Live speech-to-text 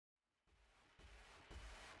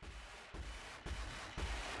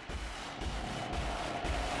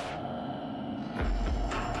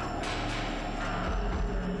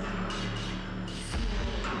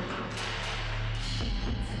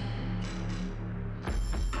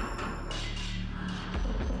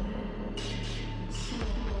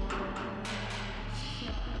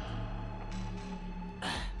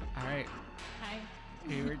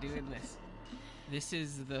This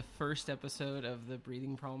is the first episode of the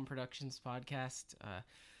Breathing Problem Productions podcast.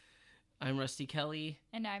 I'm Rusty Kelly.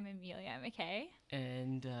 And I'm Emelia McKay.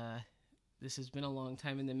 And this has been a long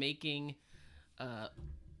time in the making.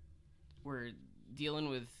 We're dealing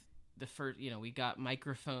with the first, we got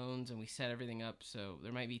microphones and we set everything up, so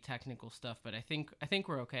there might be technical stuff, but I think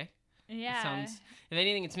we're okay. Yeah. It sounds, if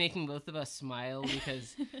anything, it's making both of us smile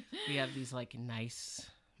because we have these like nice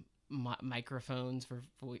microphones for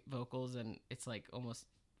vocals, and it's like almost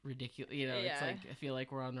ridiculous. It's like I feel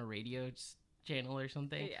like we're on a radio channel or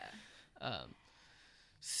something. Yeah.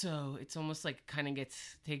 So it's almost like kind of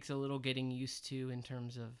takes a little getting used to in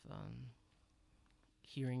terms of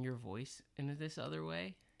hearing your voice in this other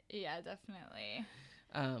way. Yeah, definitely.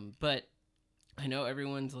 But I know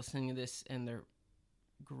everyone's listening to this and they're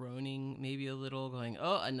groaning maybe a little, going,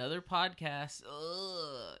 "Oh, another podcast."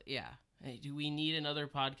 Ugh. Yeah. Hey, do we need another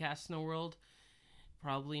podcast in the world?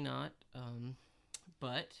 Probably not.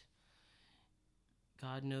 But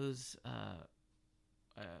God knows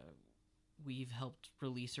we've helped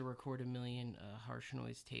release or record 1 million harsh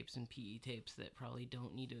noise tapes and PE tapes that probably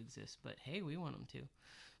don't need to exist. But hey, we want them to.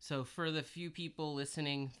 So for the few people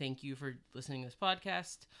listening, thank you for listening to this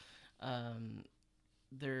podcast.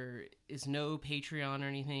 There is no Patreon or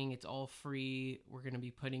anything. It's all free. We're going to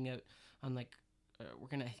be putting it on we're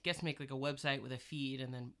going to, I guess, make like a website with a feed,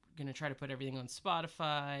 and then going to try to put everything on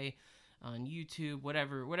Spotify, on YouTube,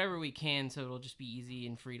 whatever we can, so it'll just be easy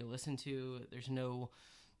and free to listen to. There's no,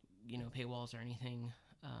 paywalls or anything,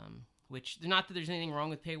 which, not that there's anything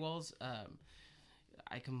wrong with paywalls.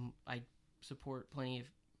 I support plenty of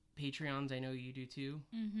Patreons. I know you do too.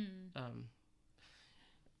 Mm-hmm.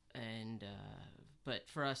 But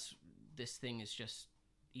for us, this thing is just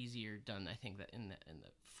easier done. I think that in the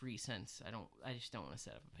free sense, I just don't want to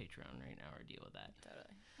set up a Patreon right now or deal with that.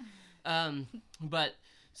 Totally. But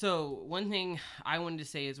so one thing I wanted to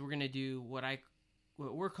say is we're gonna do what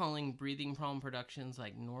we're calling Breathing Problem Productions,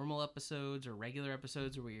 like normal episodes or regular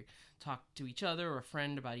episodes where we talk to each other or a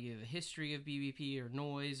friend about either the history of BPP or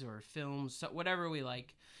noise or films, so whatever we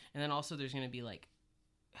like. And then also there's gonna be like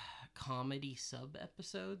comedy sub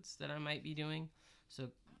episodes that I might be doing. So,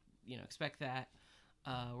 expect that.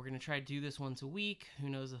 We're going to try to do this once a week. Who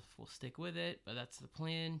knows if we'll stick with it, but that's the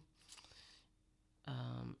plan.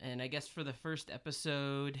 And I guess for the first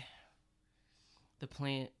episode, the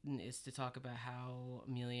plan is to talk about how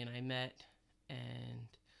Emelia and I met and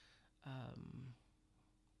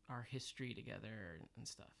our history together and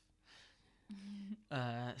stuff.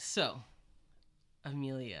 So,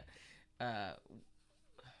 Emelia,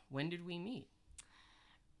 when did we meet?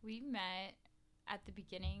 We met at the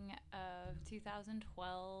beginning of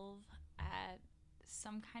 2012 at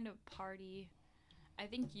some kind of party. I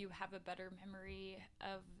think you have a better memory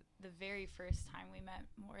of the very first time we met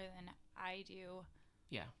more than I do.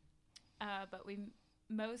 Yeah. But we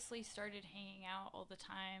mostly started hanging out all the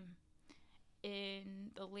time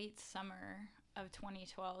in the late summer of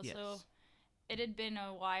 2012. Yes. So it had been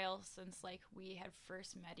a while since we had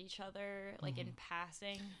first met each other, in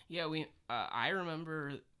passing. Yeah, I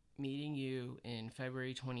remember meeting you in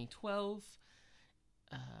February 2012.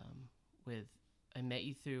 I met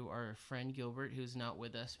you through our friend Gilbert, who's not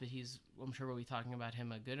with us, but I'm sure we'll be talking about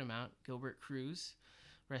him a good amount. Gilbert Cruz,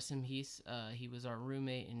 rest in peace. He was our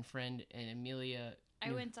roommate and friend, and Emelia.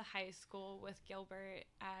 I went to high school with Gilbert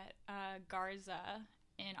at Garza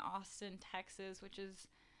in Austin, Texas, which is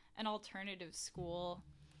an alternative school,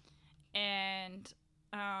 and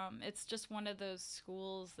it's just one of those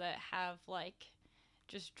schools that have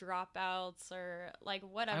just dropouts or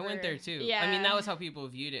whatever. I went there too. Yeah. I mean, that was how people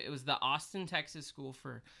viewed it. It was the Austin, Texas school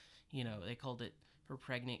for, they called it for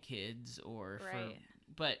pregnant kids or right.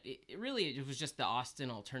 But it was just the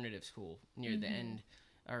Austin alternative school near the end,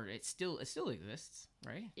 or it still exists,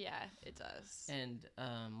 right? Yeah, it does. And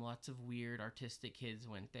lots of weird artistic kids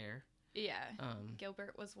went there. Yeah,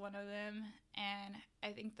 Gilbert was one of them, and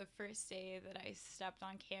I think the first day that I stepped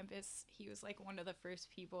on campus, he was one of the first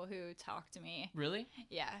people who talked to me. Really?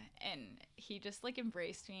 Yeah, and he just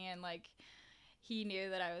embraced me, and he knew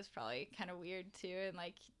that I was probably kind of weird too, and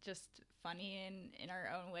just funny in our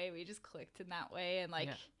own way. We just clicked in that way, and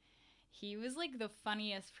yeah. He was the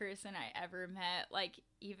funniest person I ever met.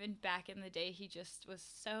 Even back in the day, he just was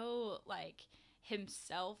so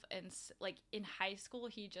himself, and in high school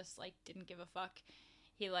he just didn't give a fuck.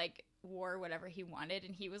 He wore whatever he wanted,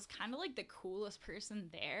 and he was kind of the coolest person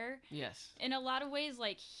there. Yes, in a lot of ways.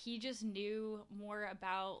 He just knew more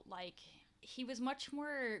about he was much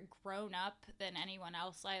more grown up than anyone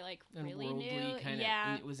else I really knew.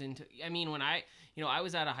 Yeah, it was into. I mean, when I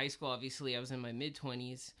was out of high school, obviously I was in my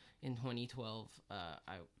mid-20s in 2012.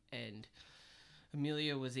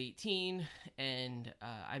 Emelia was 18, and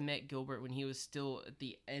I met Gilbert when he was still at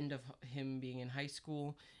the end of him being in high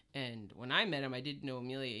school. And when I met him, I didn't know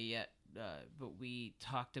Emelia yet, but we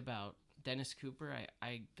talked about Dennis Cooper.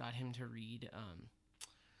 I got him to read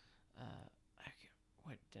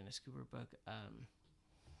what Dennis Cooper book.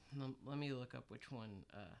 Let me look up which one.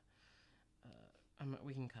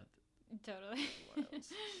 We can cut. Totally.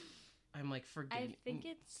 I'm like forgetting.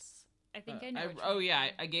 I think I know.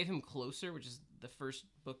 I gave him Closer, which is the first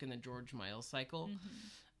book in the George Miles cycle.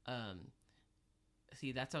 Mm-hmm.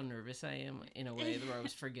 See, that's how nervous I am in a way where I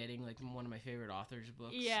was forgetting like one of my favorite authors'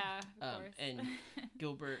 books. Yeah, of course. And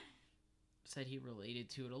Gilbert said he related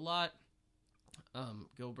to it a lot.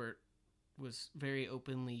 Gilbert was very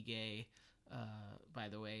openly gay, by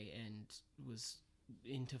the way, and was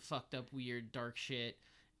into fucked up, weird, dark shit,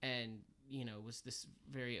 and was this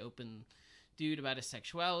very open dude about his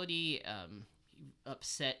sexuality.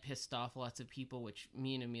 Upset, pissed off lots of people, which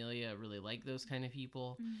me and Emelia really like those kind of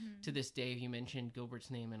people. Mm-hmm. To this day, if you mention Gilbert's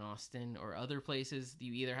name in Austin or other places,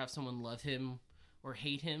 you either have someone love him or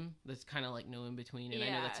hate him. That's kind of like no in between. And I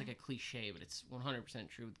know that's like a cliche, but it's 100%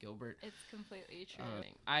 true with Gilbert. It's completely true.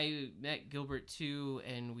 I met Gilbert too,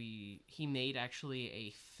 and he made actually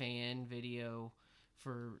a fan video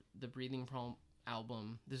for the Breathing Problem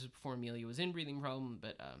album. This was before Emelia was in Breathing Problem,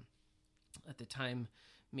 but at the time,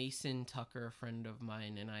 Mason Tucker, a friend of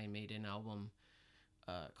mine, and I made an album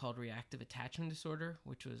called Reactive Attachment Disorder,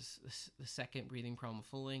 which was the second Breathing Problem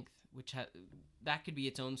full length, which that could be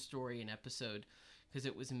its own story and episode, because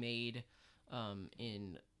it was made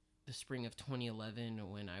in the spring of 2011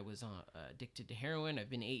 when I was addicted to heroin. I've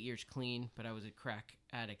been 8 years clean, but I was a crack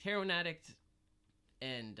addict, heroin addict,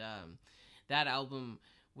 and that album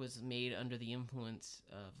was made under the influence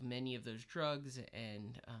of many of those drugs,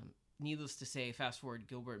 and needless to say, fast forward,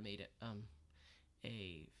 Gilbert made it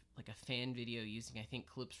a fan video using, I think,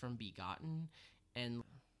 clips from Begotten and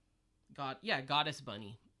Goddess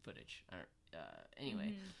Bunny footage.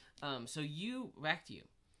 Anyway, mm-hmm. So back to you.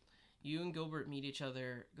 You and Gilbert meet each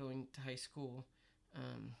other going to high school,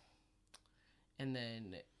 and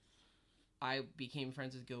then I became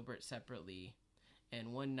friends with Gilbert separately.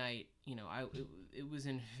 And one night, it was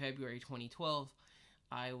in February 2012.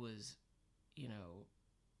 I was,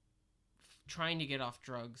 trying to get off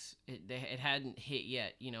drugs. It hadn't hit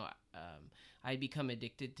yet. I'd become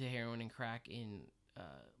addicted to heroin and crack in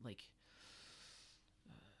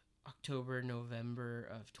October, November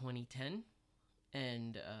of 2010,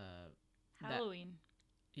 and Halloween.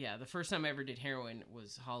 The first time I ever did heroin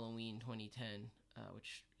was Halloween 2010,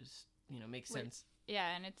 which is makes sense.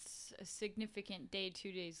 Yeah, and it's a significant day 2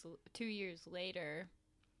 years later,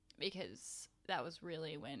 because that was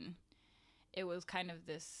really when it was kind of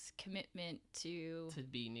this commitment to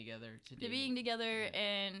being together,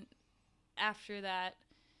 and after that,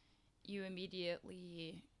 you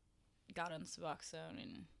immediately got on Suboxone,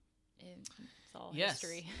 and it's all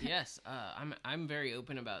history. Yes, I'm very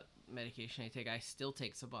open about medication I take. I still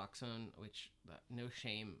take Suboxone, which no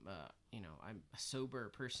shame. I'm a sober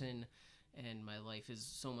person, and my life is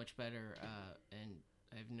so much better. And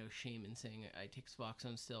I have no shame in saying I take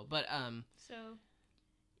Suboxone still. But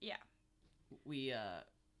yeah. We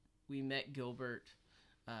met Gilbert.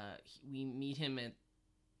 We meet him at.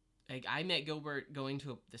 I met Gilbert going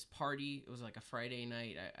to this party. It was like a Friday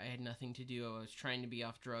night. I had nothing to do. I was trying to be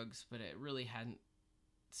off drugs, but it really hadn't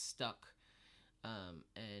stuck.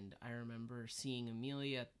 And I remember seeing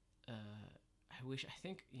Emelia. I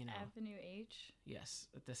think Avenue H. Yes,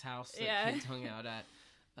 at this house that kids hung out at.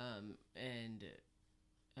 And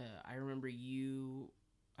I remember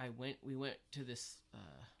we went to this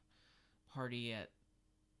party at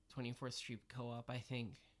 24th Street Co-op, I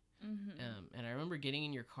think. Mm-hmm. And I remember getting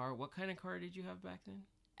in your car. What kind of car did you have back then?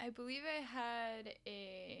 I believe I had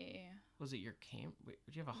a... Was it your Camry? Wait,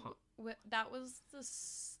 did you have a That was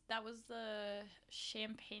the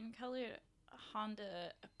champagne colored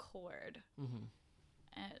Honda Accord. Mm-hmm.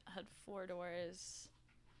 And it had 4 doors.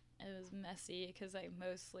 It was messy because I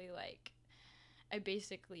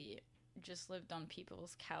basically just lived on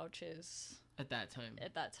people's couches at that time,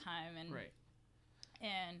 and right.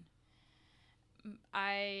 And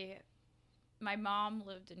my mom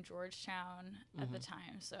lived in Georgetown at the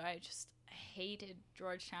time, so I just hated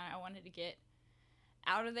Georgetown. I wanted to get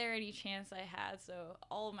out of there any chance I had, so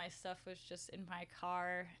all of my stuff was just in my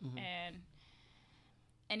car, and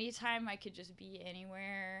anytime I could just be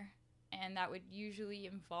anywhere, and that would usually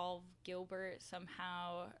involve Gilbert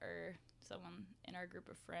somehow or someone in our group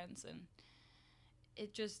of friends, and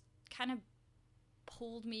it just kind of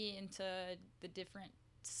pulled me into the different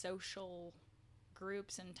social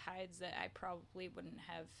groups and tides that I probably wouldn't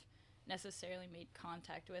have necessarily made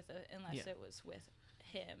contact with unless it was with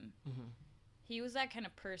him. Mm-hmm. He was that kind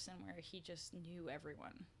of person where he just knew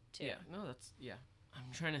everyone too. Yeah, no,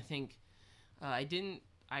 I'm trying to think. I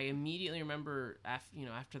immediately remember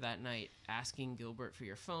after that night asking Gilbert for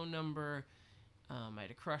your phone number. I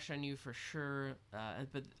had a crush on you for sure,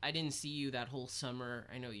 but I didn't see you that whole summer.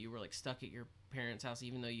 I know you were like stuck at your parents' house,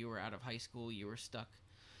 even though you were out of high school. You were stuck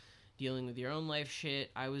dealing with your own life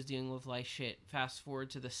shit. I was dealing with life shit. Fast forward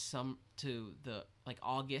to the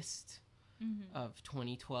August of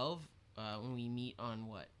 2012 when we meet on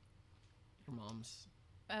what, your mom's.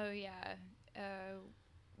 Oh yeah,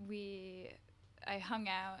 I hung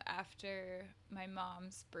out after my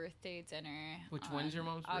mom's birthday dinner. Which when's your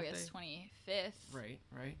mom's birthday? August 25th. Right.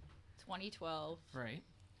 2012. Right.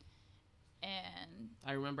 And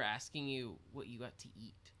I remember asking you what you got to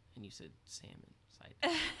eat, and you said salmon. Side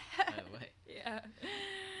by the way. Yeah.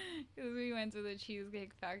 Because we went to the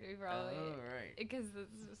Cheesecake Factory probably. Oh, right. Because this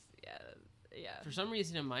was, yeah. For some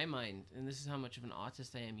reason in my mind, and this is how much of an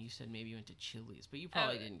autist I am, you said maybe you went to Chili's, but you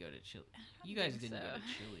probably didn't go to Chili's. You guys didn't go to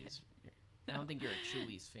Chili's. I don't think you're a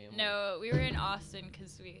Chili's family. No, we were in Austin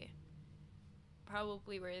because we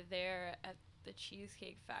probably were there at the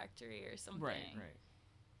Cheesecake Factory or something. Right.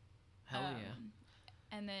 Hell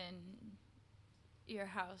yeah. And then your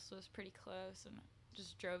house was pretty close, and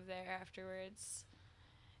just drove there afterwards.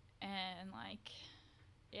 And we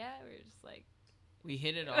were just like, we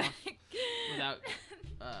hit it off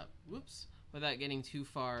without getting too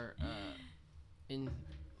far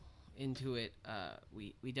into it.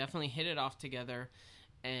 We definitely hit it off together,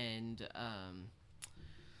 and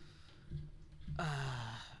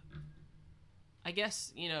I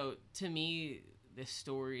guess, to me, this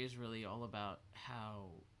story is really all about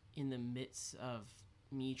how in the midst of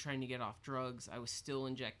me trying to get off drugs, I was still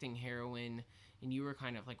injecting heroin, and you were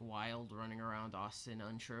kind of like wild running around Austin,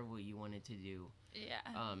 unsure of what you wanted to do. Yeah.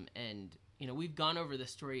 And we've gone over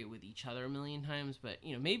this story with each other a million times, but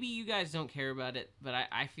maybe you guys don't care about it, but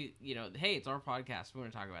I feel, hey, it's our podcast, we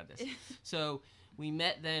want to talk about this. So we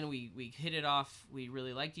met then, we hit it off, we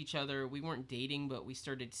really liked each other. We weren't dating, but we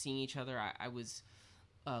started seeing each other. I was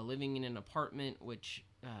living in an apartment, which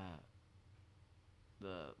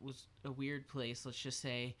was a weird place, let's just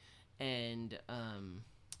say, and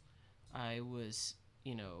I was,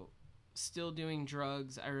 still doing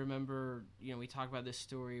drugs. I remember, we talked about this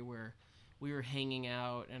story where we were hanging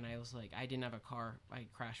out, and I was like, I didn't have a car. I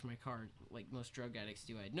crashed my car like most drug addicts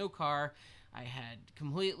do. I had no car. I had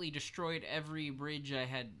completely destroyed every bridge I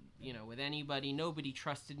had, with anybody. Nobody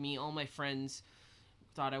trusted me. All my friends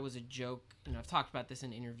thought I was a joke. I've talked about this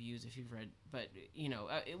in interviews if you've read, but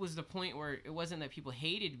it was the point where it wasn't that people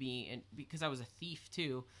hated me, and because I was a thief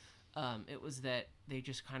too. It was that they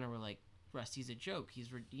just kind of were like, Rusty's a joke. He's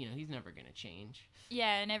never gonna change.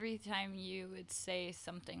 Yeah, and every time you would say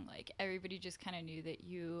something, like, everybody just kind of knew that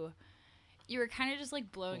you were kind of just like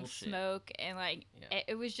blowing Bullshit. Smoke, and like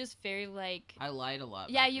it was just very like, I lied a lot.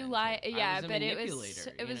 Yeah, you lied. Yeah, I was a but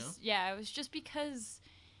manipulator, it was just because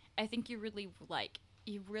I think you really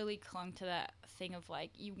clung to that thing of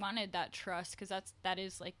like, you wanted that trust, because that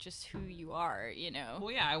is like just who you are,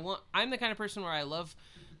 Well, yeah, I'm the kind of person where I love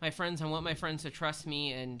my friends. I want my friends to trust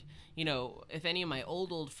me, and if any of my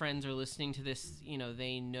old friends are listening to this,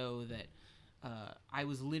 they know that I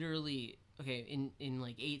was literally in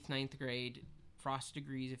like 8th, 9th grade. Frost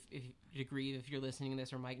degrees, if you're listening to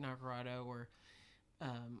this, or Mike Nacarado, or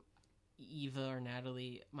Eva or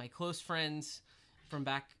Natalie, my close friends from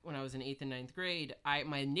back when I was in 8th and 9th grade,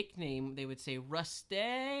 my nickname, they would say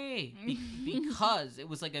Rusty, because it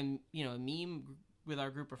was like a meme with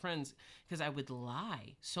our group of friends, because I would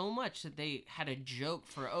lie so much that they had a joke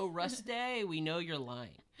for, oh, Rusty, we know you're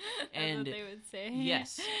lying. And that's what they would say.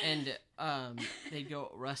 Yes, and they'd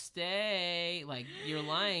go, Rusty, like, you're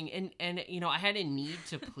lying. And I had a need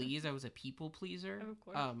to please. I was a people pleaser, of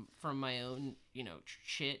course. From my own,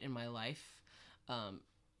 shit in my life, from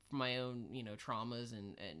my own, traumas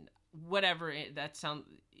and whatever. That sounds,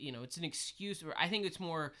 it's an excuse. Or I think it's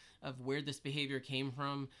more of where this behavior came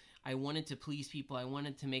from. I wanted to please people. I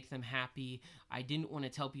wanted to make them happy. I didn't want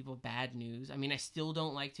to tell people bad news. I mean, I still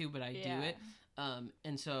don't like to, but I do it.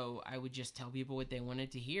 And so I would just tell people what they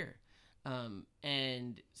wanted to hear.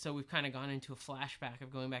 And so we've kind of gone into a flashback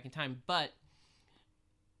of going back in time. But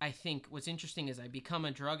I think what's interesting is I become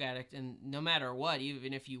a drug addict, and no matter what,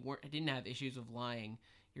 even if you didn't have issues of lying,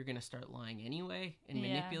 you're going to start lying anyway and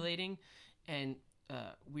manipulating and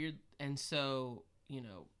weird. And so,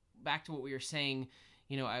 back to what we were saying,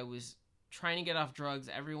 I was trying to get off drugs.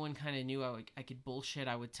 Everyone kind of knew I could bullshit.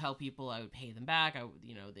 I would tell people I would pay them back. I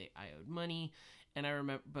owed money. And I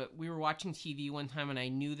remember, but we were watching TV one time, and I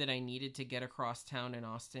knew that I needed to get across town in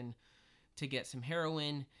Austin to get some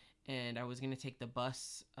heroin, and I was going to take the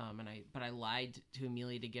bus. But I lied to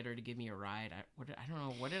Emelia to get her to give me a ride. I don't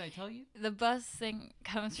know. What did I tell you? The bus thing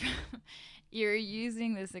comes from you're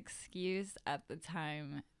using this excuse at the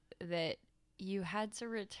time that you had to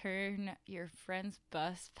return your friend's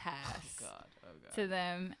bus pass to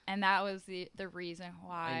them, and that was the reason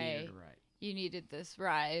why you needed this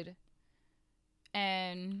ride.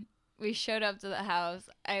 And we showed up to the house.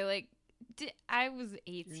 I was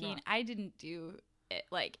 18. I didn't do it,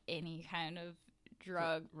 like any kind of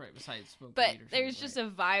drug, right? Besides smoking, but there's just a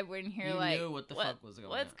vibe when you're like, knew what the fuck was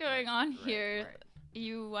going on. What's going on here? Right.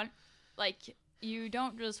 You want, like, you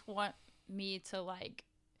don't just want me to like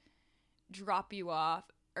drop you off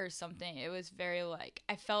or something. It was very like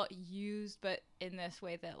I felt used, but in this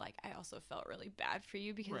way that like I also felt really bad for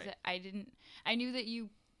you because I knew that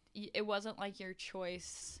it wasn't like your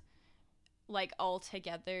choice like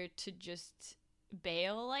altogether to just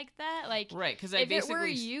bail like that, like right, because if it were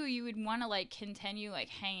you would want to like continue like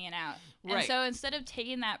hanging out, right. And so instead of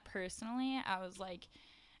taking that personally, I was like,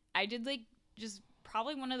 I did like just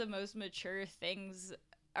probably one of the most mature things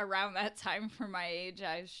around that time for my age.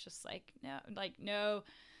 I was just like, no,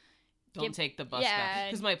 don't take the bus back,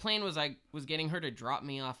 because my plan was I was getting her to drop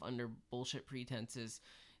me off under bullshit pretenses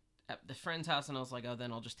at the friend's house, and I was like, oh,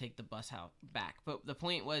 then I'll just take the bus back. But the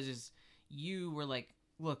point is you were like,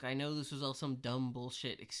 look, I know this was all some dumb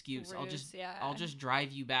bullshit excuse. I'll just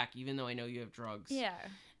drive you back, even though I know you have drugs. Yeah.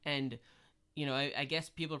 And, you know, I guess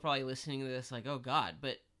people are probably listening to this like, oh, God.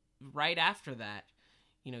 But right after that,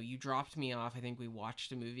 you know, you dropped me off. I think we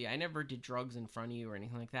watched a movie. I never did drugs in front of you or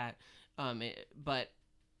anything like that. But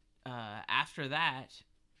after that,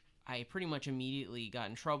 I pretty much immediately got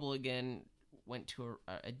in trouble again, went to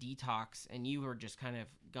a detox, and you were just kind of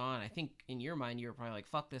gone. I think in your mind you were probably like,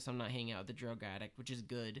 fuck this, I'm not hanging out with a drug addict, which is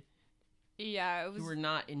good. Yeah, it was... You were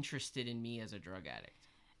not interested in me as a drug addict.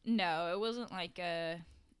 No, it wasn't like I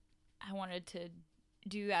wanted to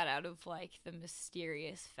do that out of like the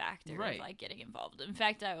mysterious factor of like getting involved. In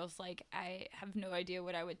fact, I was like, I have no idea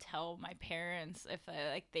what I would tell my parents if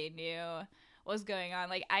they knew what was going on.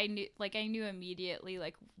 Like I knew immediately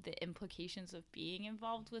like the implications of being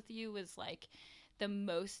involved with you was like the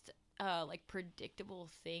most like predictable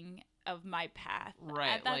thing of my path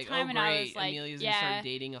at that time. And I was like, Emelia's gonna start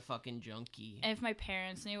dating a fucking junkie. And if my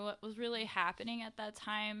parents knew what was really happening at that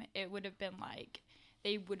time, it would have been like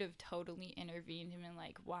they would have totally intervened and been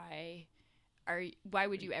like, why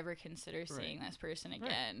would you ever consider seeing this person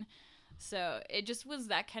again? Right. So it just was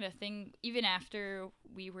that kind of thing. Even after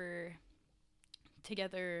we were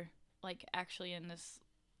together, like actually in this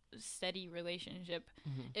steady relationship,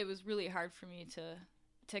 it was really hard for me to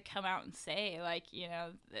come out and say, like, you know,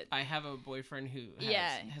 that I have a boyfriend who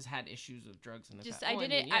has had issues with drugs in the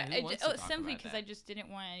past. Simply because I just didn't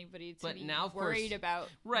want anybody to be now, worried about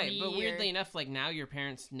right. me But weirdly enough, like now your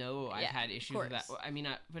parents know I've had issues with that. I mean,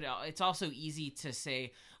 but it's also easy to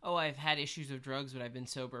say, oh, I've had issues with drugs, but I've been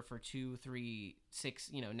sober for 2, 3, 6,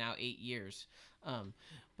 you know, now 8 years.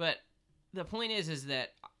 But the point is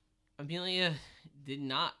that Emelia did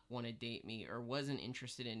not want to date me or wasn't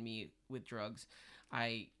interested in me with drugs.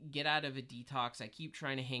 I get out of a detox. I keep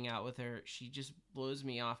trying to hang out with her. She just blows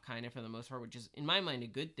me off kind of for the most part, which is, in my mind, a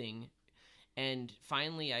good thing. And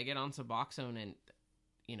finally, I get on Suboxone, and,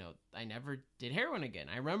 you know, I never did heroin again.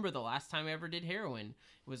 I remember the last time I ever did heroin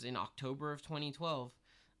was in October of 2012.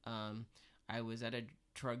 I was at a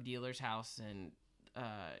drug dealer's house, and,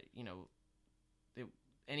 you know,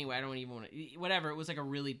 anyway, I don't even want to... Whatever, it was like a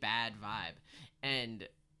really bad vibe. And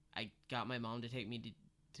I got my mom to take me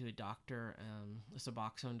to a doctor, a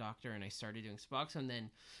Suboxone doctor, and I started doing Suboxone then.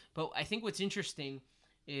 But I think what's interesting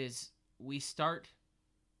is we start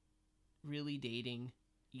really dating.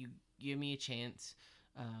 You give me a chance.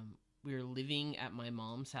 We were living at my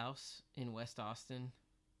mom's house in West Austin,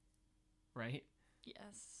 right?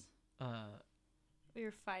 Yes. We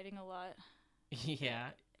were fighting a lot. Yeah.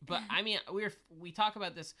 But I mean, we talk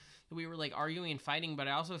about this, that we were like arguing and fighting, but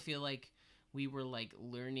I also feel like we were like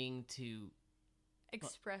learning to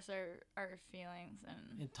express our feelings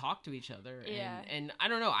and talk to each other. Yeah. And I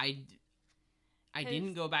don't know, I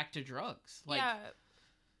didn't go back to drugs. Like, yeah,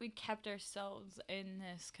 we kept ourselves in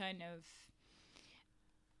this kind of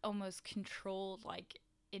almost controlled like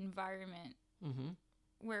environment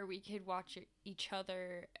where we could watch each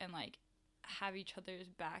other and like have each other's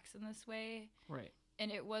backs in this way. Right.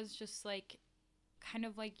 And it was just like kind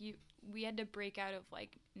of like we had to break out of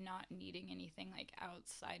like not needing anything like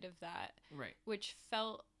outside of that, right? Which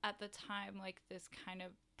felt at the time like this kind of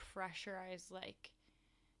pressurized like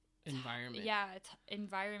environment.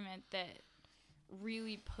 Environment that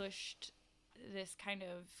really pushed this kind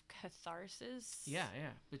of catharsis. Yeah,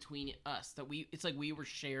 between us, that it's like we were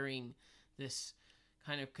sharing this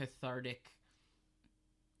kind of cathartic,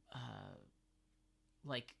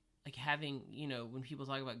 like having, when people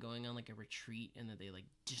talk about going on like a retreat and that they like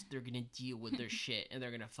they're gonna deal with their shit and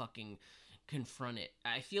they're gonna fucking confront it.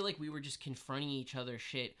 I feel like we were just confronting each other's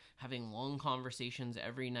shit, having long conversations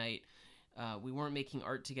every night. We weren't making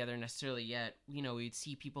art together necessarily yet. We'd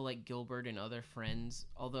see people like Gilbert and other friends,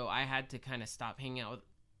 although I had to kind of stop hanging out with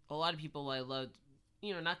a lot of people I loved,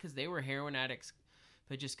 not because they were heroin addicts,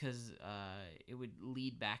 but just because it would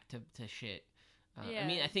lead back to shit. I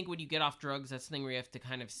mean, I think when you get off drugs, that's the thing where you have to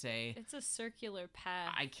kind of say, it's a circular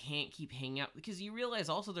path. I can't keep hanging out, because you realize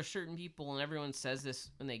also there's certain people, and everyone says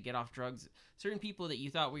this when they get off drugs, certain people that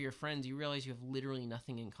you thought were your friends, you realize you have literally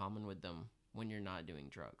nothing in common with them when you're not doing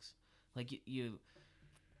drugs. Like you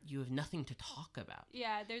have nothing to talk about.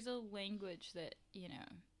 Yeah, there's a language that,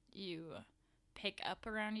 you pick up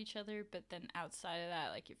around each other, but then outside of that,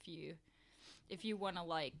 like if you want to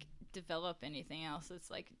like develop anything else, it's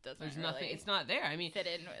like it doesn't. There's really nothing. It's not there. I mean, fit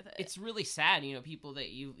in with it. It's really sad, people that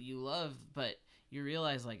you love, but you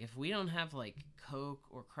realize like if we don't have like coke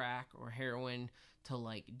or crack or heroin to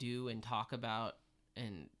like do and talk about,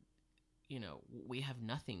 and we have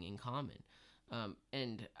nothing in common.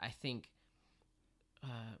 And I think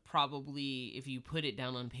probably if you put it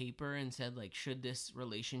down on paper and said like, should this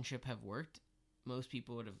relationship have worked, most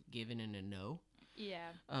people would have given it a no.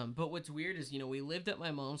 Yeah. But what's weird is, we lived at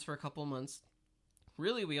my mom's for a couple months.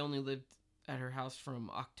 Really, we only lived at her house from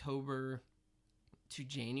October to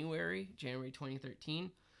January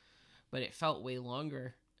 2013. But it felt way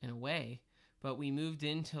longer in a way. But we moved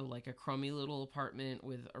into like a crummy little apartment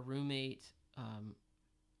with a roommate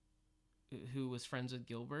who was friends with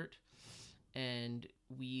Gilbert. And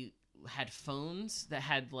we had phones that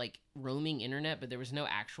had like roaming internet, but there was no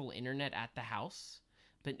actual internet at the house.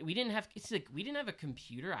 But we didn't have a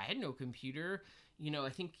computer. I had no computer. I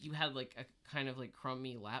think you had like a kind of like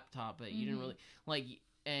crummy laptop, but you didn't really like,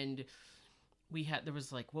 and there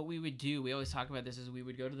was like, what we would do, we always talk about this, is we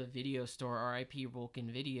would go to the video store, RIP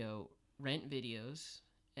Vulcan Video, rent videos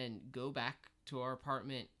and go back to our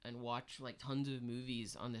apartment and watch like tons of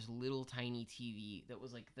movies on this little tiny TV that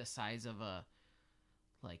was like the size of a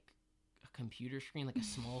computer screen, like a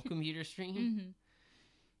small computer screen.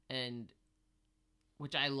 And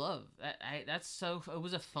which I love. It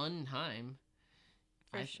was a fun time.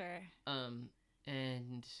 For sure.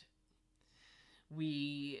 And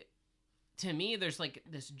to me, there's like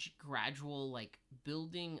this gradual like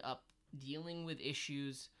building up, dealing with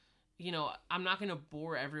issues. I'm not going to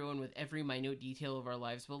bore everyone with every minute detail of our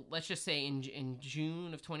lives, but let's just say in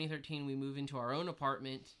June of 2013, we move into our own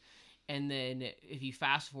apartment. And then if you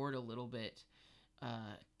fast forward a little bit,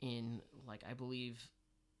 in like, I believe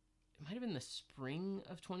it might have been the spring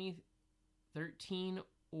of 2013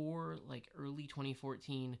 or like early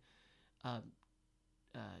 2014,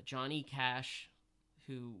 Johnny Cash,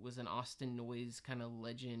 who was an Austin noise kind of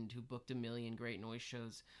legend who booked a million great noise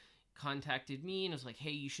shows, contacted me and was like,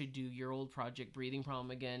 hey, you should do your old project Breathing Problem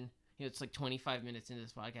again. It's like 25 minutes into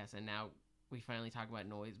this podcast and now we finally talk about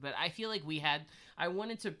noise. But I feel like I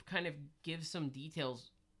wanted to kind of give some details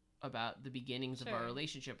about the beginnings of our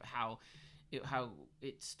relationship, how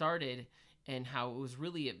it started, and how it was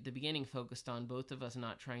really at the beginning focused on both of us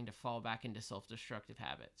not trying to fall back into self-destructive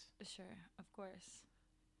habits. Sure, of course.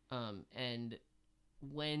 And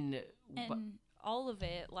all of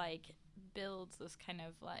it like builds this kind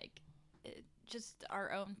of like just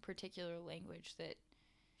our own particular language that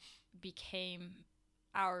became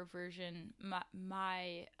our version,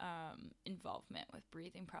 my involvement with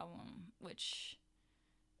Breathing Problem, which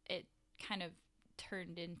it kind of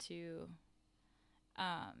turned into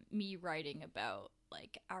me writing about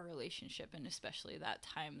like our relationship, and especially that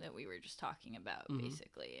time that we were just talking about,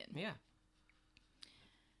 basically. And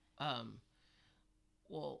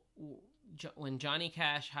well, when Johnny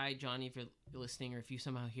Cash, hi Johnny if you're listening or if you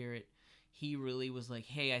somehow hear it, he really was like,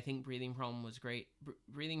 hey, I think Breathing Problem was great.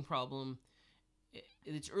 Breathing Problem,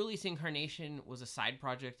 its earliest incarnation was a side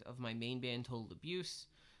project of my main band Total Abuse.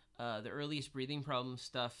 The earliest Breathing Problem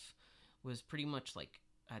stuff was pretty much like,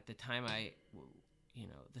 at the time,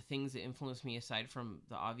 the things that influenced me, aside from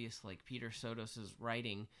the obvious like Peter Sodos's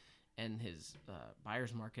writing and his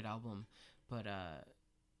Buyer's Market album, but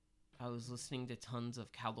I was listening to tons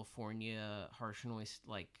of California harsh noise,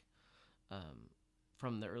 like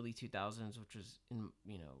from the early 2000s, which was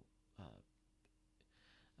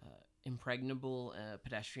Impregnable,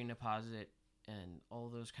 Pedestrian Deposit, and all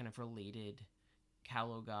those kind of related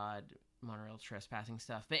Hallow God, Monorail Trespassing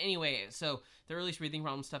stuff. But anyway, so the earliest breathing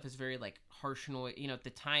problem stuff is very like harsh noise. You know, at the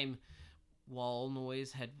time, wall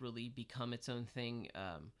noise had really become its own thing.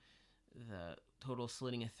 The Total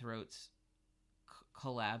Slitting of Throats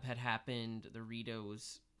collab had happened. The Rito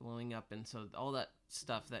was blowing up, and so all that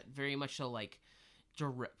stuff that very much so like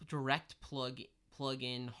direct plug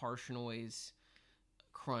in harsh noise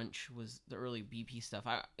crunch was the early BP stuff.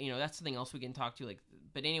 That's something else we can talk to. Like,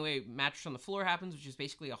 but anyway, Mattress on the Floor happens, which is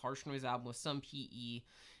basically a harsh noise album with some PE.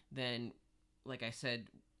 Then, like I said,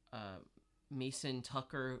 Mason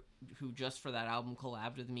Tucker, who just for that album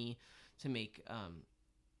collabed with me to make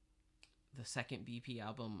the second BP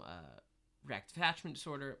album, Reactive Attachment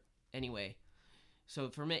Disorder. Anyway, so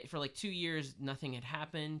for like 2 years, nothing had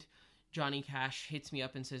happened. Johnny Cash hits me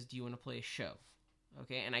up and says, "Do you want to play a show?"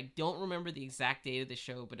 Okay, and I don't remember the exact date of the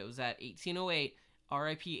show, but it was at 1808,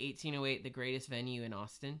 RIP 1808, the greatest venue in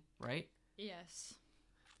Austin, right? Yes.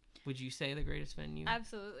 Would you say the greatest venue?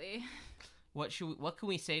 Absolutely. What can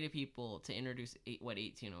we say to people to introduce what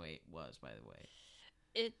 1808 was, by the way?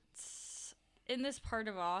 It's in this part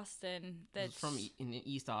of Austin that's from in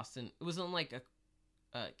East Austin. It was on like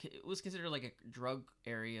it was considered like a drug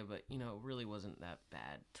area, but it really wasn't that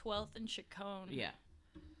bad. 12th and Chacon. Yeah.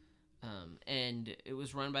 And it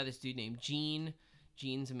was run by this dude named Gene.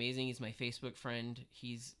 Gene's amazing. He's my Facebook friend.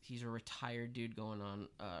 He's a retired dude going on,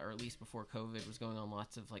 or at least before COVID, was going on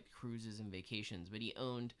lots of like cruises and vacations. But he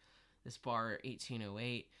owned this bar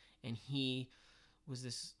 1808, and he was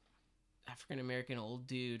this African-American old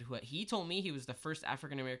dude who he told me he was the first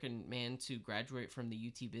African-American man to graduate from the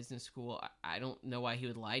UT Business School. I don't know why he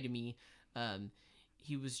would lie to me.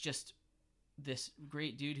 He was just this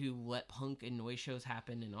great dude who let punk and noise shows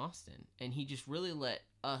happen in Austin, and he just really let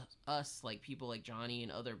us like people like Johnny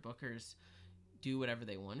and other bookers do whatever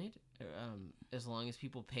they wanted, as long as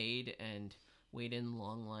people paid and wait in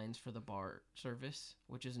long lines for the bar service,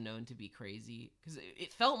 which is known to be crazy because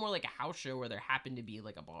it felt more like a house show where there happened to be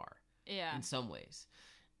like a bar. Yeah. In some ways.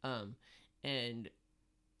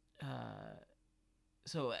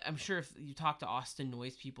 So I'm sure if you talk to Austin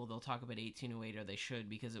noise people, they'll talk about 1808, or they should,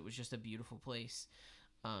 because it was just a beautiful place.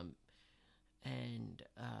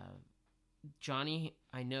 Johnny,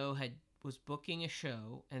 I know, was booking a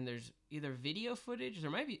show, and there's either video footage, there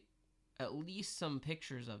might be at least some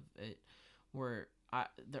pictures of it, where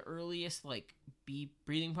the earliest like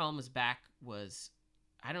breathing problem is back was,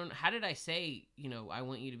 how did I say, I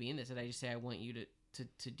want you to be in this? Did I just say I want you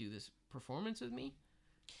to do this performance with me?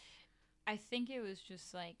 I think it was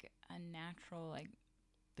just like a natural like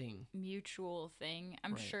thing, mutual thing.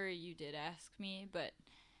 I'm right. Sure you did ask me, but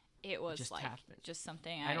it was just like happened. Just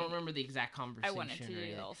something I don't remember the exact conversation. I wanted to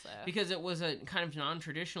do also because it was a kind of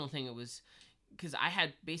non-traditional thing. It was because I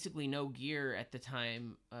had basically no gear at the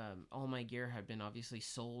time. All my gear had been obviously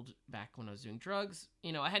sold back when I was doing drugs.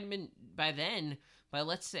 I hadn't been by then. But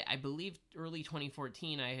let's say, I believe early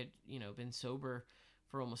 2014, I had, been sober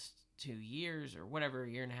for almost 2 years or whatever, a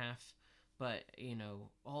year and a half. But,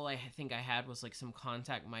 all I think I had was like some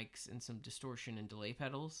contact mics and some distortion and delay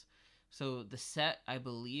pedals. So the set, I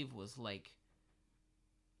believe, was like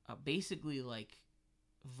basically like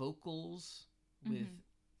vocals with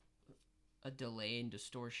a delay and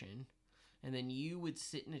distortion. And then you would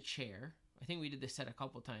sit in a chair. I think we did this set a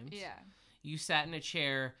couple times. Yeah. You sat in a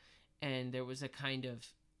chair, and there was a kind of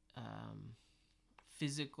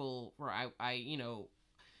physical where I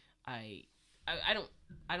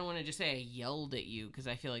don't want to just say I yelled at you, because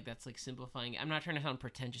I feel like that's like simplifying it. I'm not trying to sound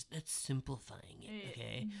pretentious. That's simplifying it,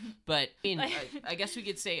 okay? But I guess we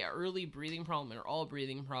could say early breathing problem, or all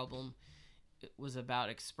breathing problem, it was about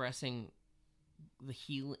expressing the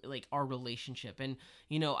healing, like our relationship. And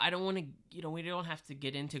I don't want to, we don't have to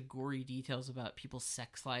get into gory details about people's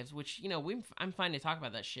sex lives, which I'm fine to talk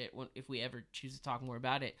about that shit if we ever choose to talk more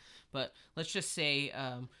about it. But let's just say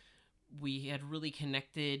we had really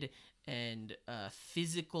connected, and a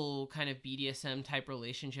physical kind of BDSM type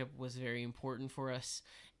relationship was very important for us.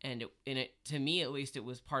 And to me at least, it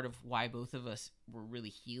was part of why both of us were really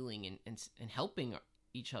healing and helping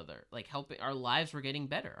each other, like helping. Our lives were getting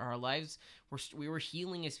better. Our lives we were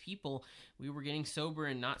healing as people. We were getting sober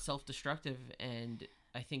and not self-destructive, and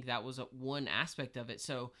I think that was one aspect of it.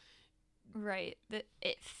 So right,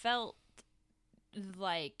 it felt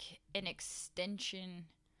like an extension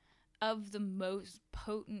of the most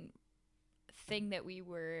potent thing that we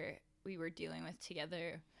were dealing with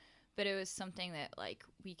together, but it was something that like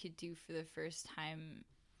we could do for the first time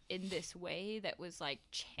in this way that was like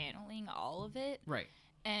channeling all of it, right?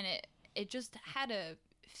 And it just had a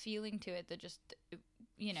feeling to it that just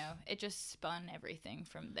it just spun everything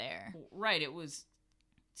from there, right? It was,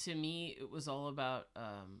 to me, it was all about,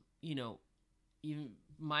 even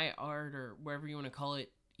my art or whatever you want to call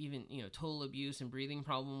it, even, total abuse and breathing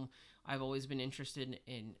problem. I've always been interested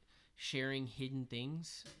in sharing hidden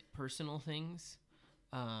things, personal things.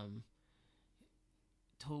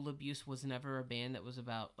 Total Abuse was never a band that was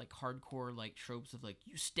about like hardcore like tropes of like,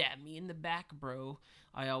 you stabbed me in the back, bro.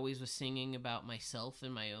 I always was singing about myself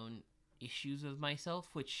and my own issues with myself,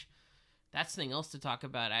 which that's something else to talk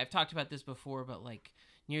about. I've talked about this before, but like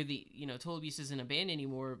near the, Total Abuse isn't a band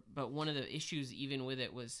anymore, but one of the issues even with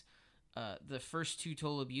it was the first two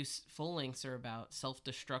Total Abuse full lengths are about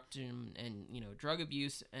self-destruction and, drug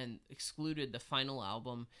abuse, and excluded the final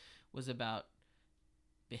album was about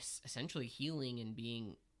essentially healing and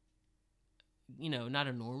being, not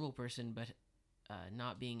a normal person, but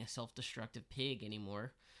not being a self-destructive pig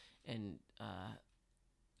anymore. And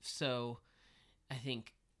so I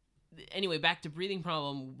think, anyway, back to breathing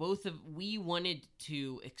problem, we wanted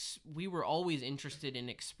to, we were always interested in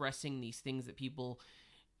expressing these things that people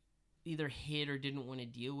either hid or didn't want to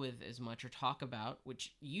deal with as much or talk about,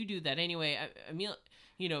 which you do that anyway. I mean,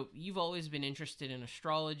 you've always been interested in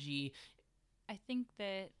astrology. I think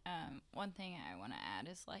that one thing I want to add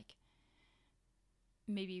is like,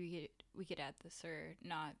 maybe we could add this or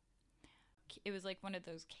not. It was like one of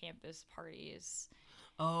those campus parties.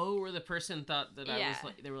 Oh, where the person thought that I was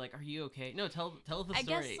like, they were like, "Are you okay?" No, tell the story. I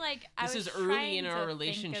guess like this is early in our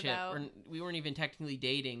relationship. We weren't even technically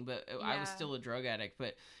dating, but I was still a drug addict.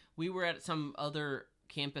 But we were at some other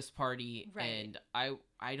campus party, and I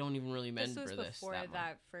don't even really remember this. This was before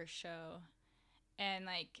that first show, and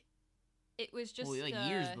like. It was just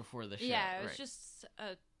years before the show. Yeah, it was just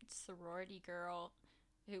a sorority girl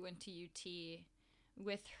who went to UT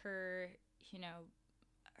with her,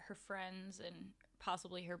 her friends and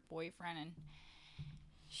possibly her boyfriend, and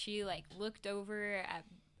she like looked over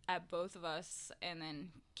at both of us and then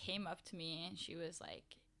came up to me and she was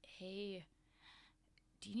like, "Hey,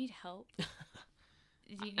 do you need help?"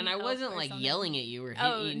 And I wasn't like something? Yelling at you or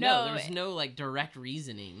hitting you. No, there was no like direct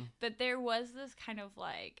reasoning. But there was this kind of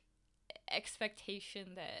like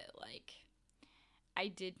expectation that like I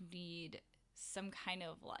did need some kind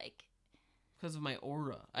of like, because of my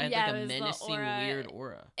aura. I had like a menacing weird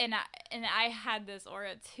aura, and I had this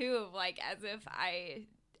aura too of like as if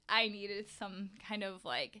I needed some kind of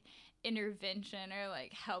like intervention or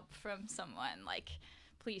like help from someone, like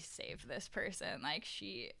please save this person, like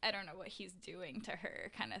I don't know what he's doing to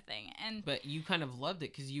her kind of thing. And but you kind of loved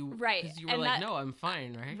it because you were and like, no, I'm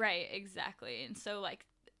fine, right, exactly. And so like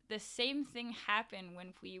the same thing happened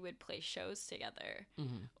when we would play shows together,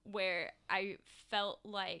 where I felt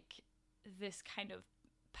like this kind of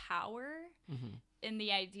power in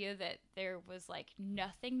the idea that there was like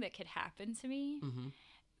nothing that could happen to me.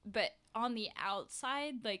 But on the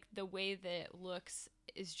outside, like the way that it looks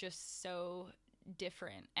is just so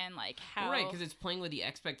different, and like how because it's playing with the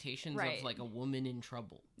expectations of like a woman in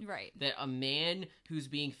trouble, that a man who's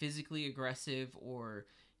being physically aggressive or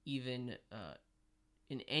even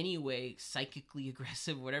in any way psychically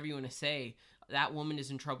aggressive, whatever you want to say, that woman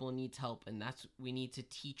is in trouble and needs help, and we need to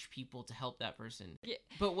teach people to help that person.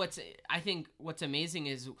 But I think what's amazing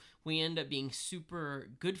is we end up being super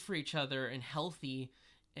good for each other and healthy,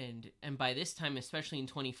 and by this time, especially in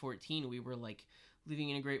 2014, we were like living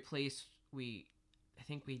in a great place. I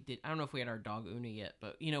think we did. I don't know if we had our dog Una yet,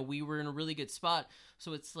 but we were in a really good spot.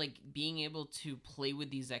 So it's like being able to play with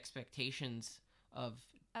these expectations of.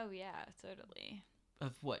 Oh yeah, totally.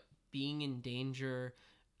 Of what? Being in danger,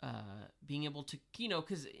 being able to,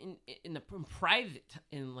 because in a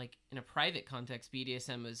private context,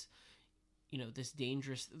 BDSM is, this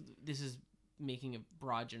dangerous. This is making a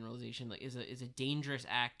broad generalization. Like, is a dangerous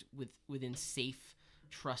act within safe,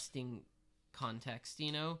 trusting context.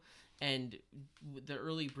 And the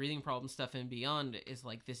early breathing problem stuff and beyond is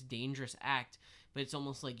like this dangerous act, but it's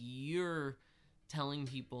almost like you're telling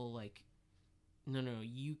people like, no,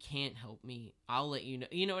 you can't help me. I'll let you know.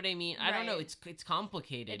 You know what I mean? I don't know. It's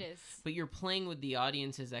complicated. It is. But you're playing with the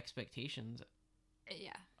audience's expectations.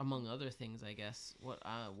 Yeah. Among other things, I guess. What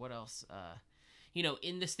else?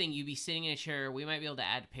 In this thing, you'd be sitting in a chair. We might be able to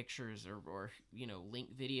add pictures or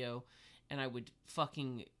link video, and I would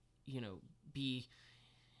fucking, be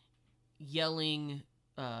yelling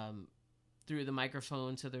through the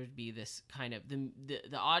microphone, so there'd be this kind of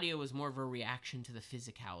the audio was more of a reaction to the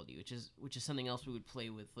physicality, which is something else we would play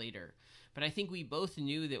with later. But I think we both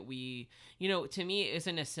knew that we, to me, it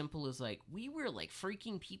isn't as simple as like we were like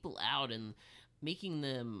freaking people out and making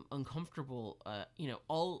them uncomfortable.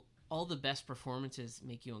 All the best performances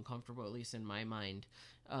make you uncomfortable, at least in my mind.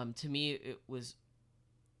 To me, it was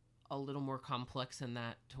a little more complex than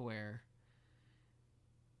that, to where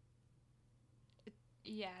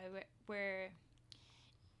yeah, where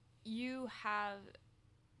you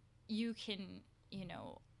can, you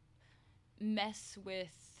know, mess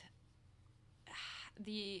with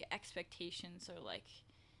the expectations or like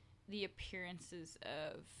the appearances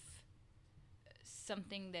of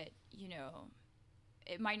something that, you know,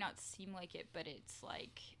 it might not seem like it, but it's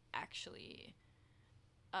like actually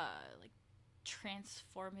like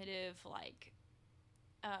transformative, like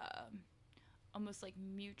almost like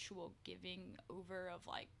mutual giving over of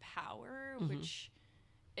like power, which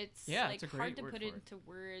it's like hard to put into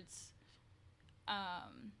words.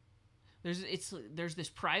 There's this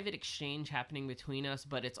private exchange happening between us,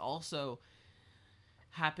 but it's also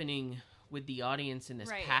happening with the audience in this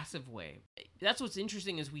passive way. That's what's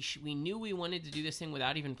interesting is we knew we wanted to do this thing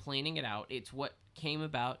without even planning it out. It's what came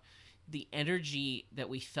about, the energy that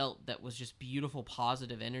we felt that was just beautiful,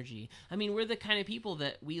 positive energy. I mean, we're the kind of people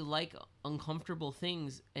that we like uncomfortable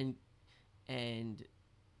things, and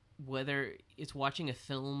whether it's watching a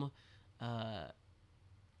film, I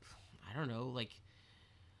don't know, like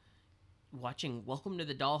watching Welcome to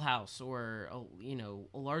the Dollhouse, or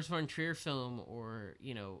a Lars von Trier film, or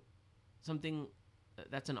something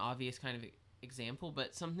that's an obvious kind of example,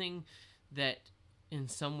 but something that in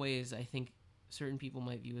some ways I think certain people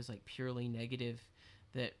might view as like purely negative,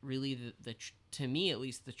 that really to me at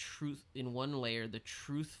least, the truth in one layer, the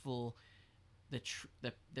truthful,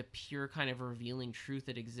 the pure kind of revealing truth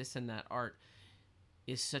that exists in that art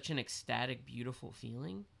is such an ecstatic, beautiful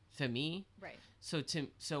feeling to me. Right. So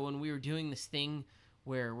when we were doing this thing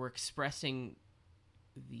where we're expressing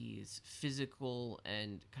these physical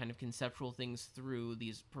and kind of conceptual things through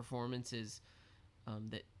these performances,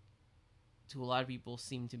 that to a lot of people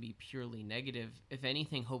seem to be purely negative, if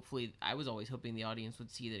anything, hopefully, I was always hoping the audience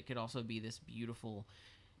would see that it could also be this beautiful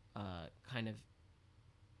kind of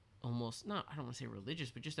almost, not, I don't want to say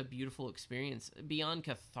religious, but just a beautiful experience beyond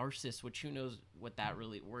catharsis, which who knows what that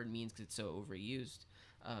really word means because it's so overused.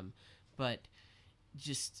 But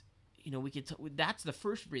just, we could that's the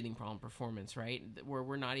first breathing problem performance, right? Where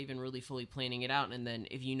we're not even really fully planning it out. And then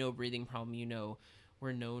if breathing problem,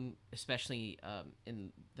 we're known, especially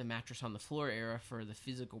in the Mattress on the Floor era, for the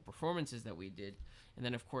physical performances that we did. And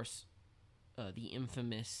then, of course, the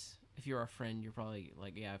infamous, if you're our friend, you're probably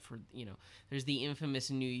like, yeah, there's the infamous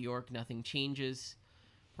New York Nothing Changes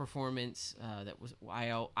performance that was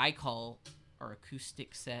I call our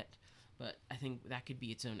acoustic set. But I think that could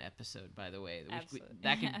be its own episode, by the way.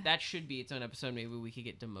 That should be its own episode. Maybe we could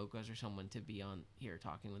get Demokos or someone to be on here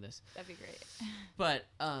talking with us. That'd be great. But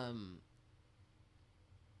I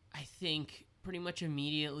think pretty much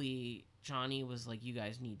immediately Johnny was like, you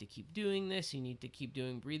guys need to keep doing this. You need to keep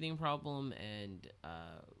doing Breathing Problem. And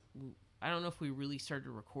I don't know if we really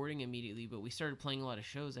started recording immediately, but we started playing a lot of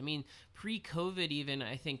shows. I mean, pre-COVID even,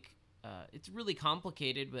 I think it's really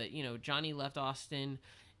complicated. But, Johnny left Austin,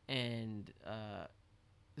 and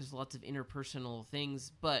there's lots of interpersonal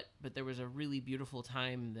things. But there was a really beautiful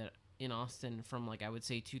time that in Austin from, like, I would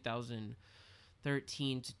say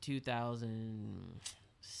 2013 to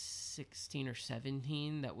 2016 or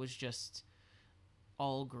 17, that was just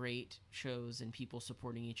all great shows and people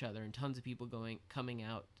supporting each other and tons of people coming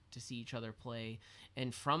out to see each other play.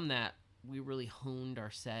 And from that, we really honed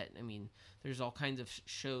our set. I mean, there's all kinds of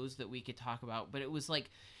shows that we could talk about, but it was like,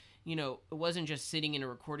 it wasn't just sitting in a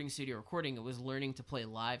recording studio recording. It was learning to play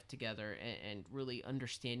live together and really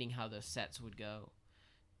understanding how those sets would go.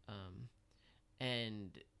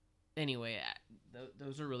 And anyway,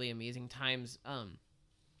 those are really amazing times.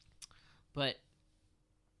 But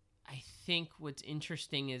I think what's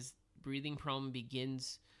interesting is Breathing Problem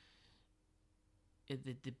begins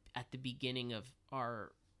at the beginning of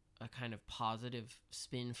a kind of positive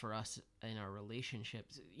spin for us in our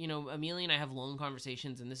relationships. Emelia and I have long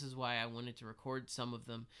conversations, and this is why I wanted to record some of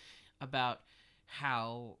them, about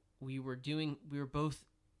how we were both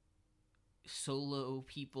solo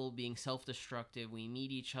people being self-destructive. We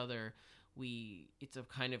meet each other. It's a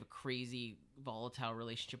kind of a crazy, volatile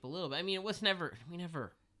relationship a little bit. I mean, we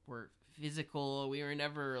never were physical. We were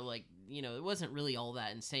never like, it wasn't really all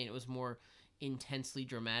that insane. It was more intensely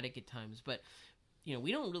dramatic at times, but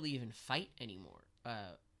we don't really even fight anymore.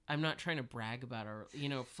 I'm not trying to brag about our,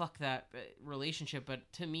 fuck that relationship, but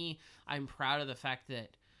to me, I'm proud of the fact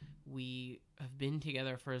that we have been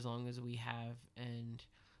together for as long as we have, and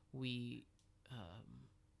we,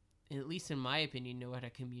 at least in my opinion, know how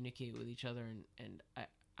to communicate with each other, and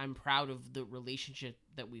I'm proud of the relationship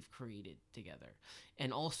that we've created together,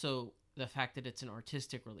 and also the fact that it's an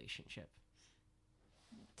artistic relationship.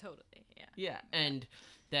 Totally, yeah. Yeah, and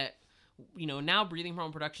that now Breathing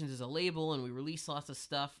Problem Productions is a label, and we release lots of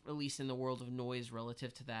stuff, at least in the world of noise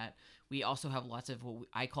relative to that. We also have lots of what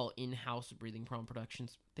I call in-house Breathing Problem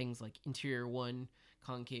Productions, things like Interior One,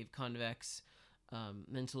 Concave Convex,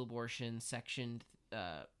 Mental Abortion, Sectioned,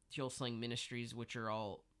 Teal Sling Ministries, which are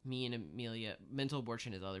all me and Emelia. Mental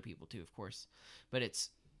Abortion is other people too, of course, but it's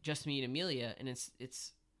just me and Emelia, and it's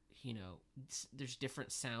there's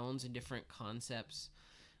different sounds and different concepts,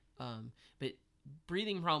 but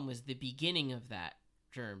Breathing Problem was the beginning of that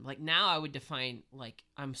germ. Like, now I would define, like,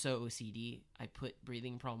 I'm so OCD, I put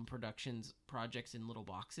Breathing Problem Productions projects in little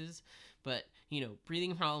boxes, but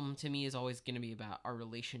Breathing Problem to me is always going to be about our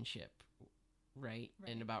relationship, right?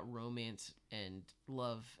 And about romance and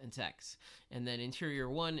love and sex. And then Interior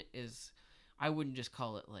One is, I wouldn't just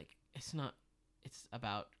call it, like, it's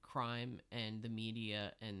about crime and the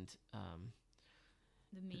media and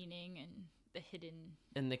the meaning and the hidden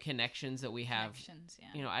and the connections that we have.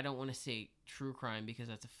 Yeah. I don't want to say true crime because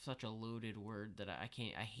that's such a loaded word that I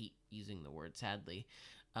hate using the word, sadly.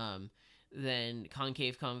 Then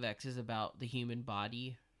Concave Convex is about the human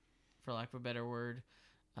body, for lack of a better word.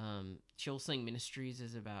 Chill Sling Ministries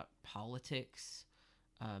is about politics.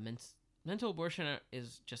 Mental Abortion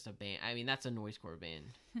is just a band. I mean, that's a noisecore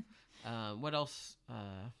band. What else?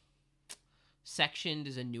 Sectioned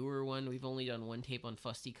is a newer one. We've only done one tape on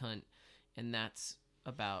Fusty Cunt, and that's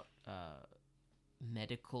about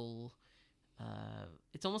medical.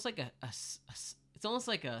 It's almost like it's almost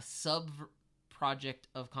like a sub project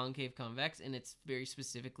of Concave Convex, and it's very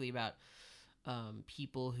specifically about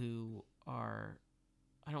people who are,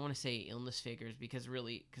 I don't want to say illness figures because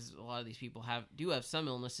a lot of these people do have some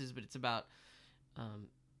illnesses, but it's about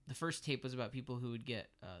the first tape was about people who would get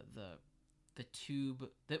the tube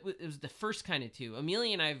it was the first kind of tube.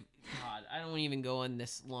 Emelia and I don't even go on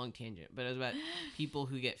this long tangent, but it was about people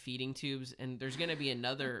who get feeding tubes, and there's going to be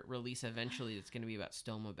another release eventually that's going to be about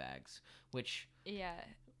stoma bags, which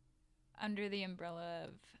under the umbrella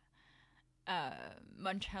of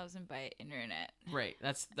Munchausen by internet. Right.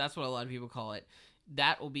 That's what a lot of people call it.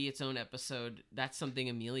 That will be its own episode. That's something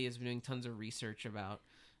Emelia has been doing tons of research about.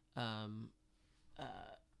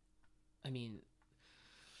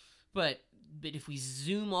 But if we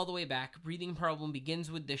zoom all the way back, Breathing Problem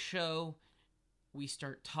begins with this show. We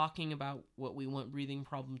start talking about what we want Breathing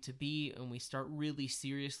Problem to be, and we start really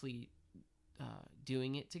seriously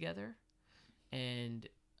doing it together. And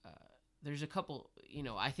there's a couple,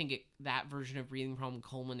 I think that version of Breathing Problem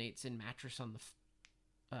culminates in Mattress on the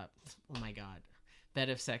oh my God. Bed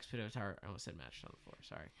of Sex, Pit of Tar. I almost said Mattress on the Floor.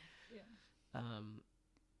 Sorry. Yeah.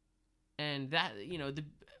 And that,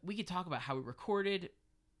 we could talk about how we recorded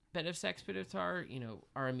Bed of Sex, Pit of Tar.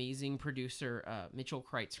 Our amazing producer, Mitchell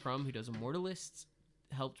Kreitz-Crum, who does Immortalists,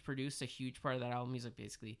 helped produce a huge part of that album. He's like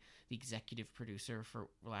basically the executive producer, for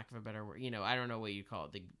lack of a better word. I don't know what you call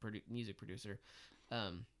it, the music producer.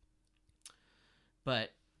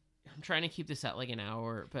 But I'm trying to keep this at like an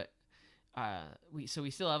hour, but we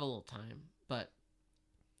still have a little time. But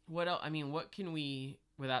what else? I mean, what can we,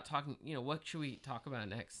 without talking, what should we talk about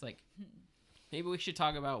next? Like, maybe we should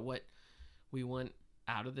talk about what we want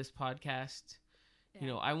out of this podcast.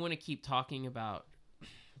 Yeah. I want to keep talking about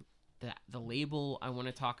the label. I want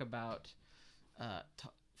to talk about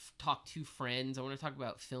talk to friends. I want to talk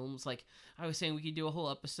about films. Like I was saying, we could do a whole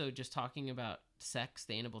episode just talking about Sex,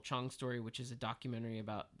 the Annabelle Chong story, which is a documentary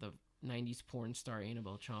about the 90s porn star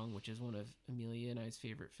Annabelle Chong, which is one of Emelia and I's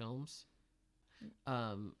favorite films.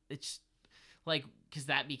 It's like, because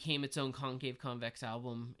that became its own Concave Convex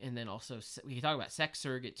album. And then also we could talk about Sex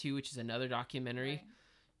Surrogate too, which is another documentary.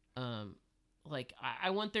 Right. Like I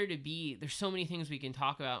want there to be, there's so many things we can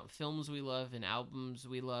talk about, films we love and albums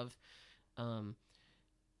we love.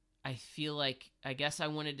 I feel like, I guess I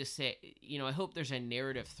wanted to say, I hope there's a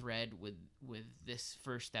narrative thread with this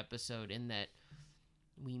first episode, in that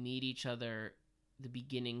we meet each other, the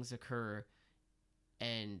beginnings occur,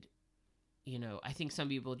 and I think some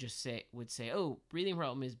people just would say, oh, Breathing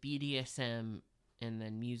Problem is BDSM and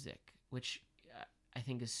then music, which I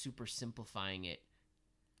think is super simplifying it.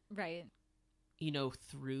 Right.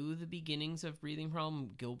 Through the beginnings of Breathing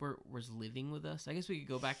Problem, Gilbert was living with us. I guess we could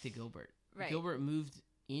go back to Gilbert. Right. Gilbert moved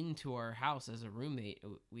into our house as a roommate.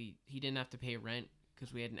 He didn't have to pay rent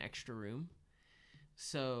because we had an extra room.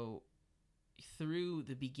 So through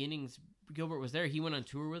the beginnings, Gilbert was there. He went on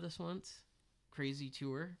tour with us once. Crazy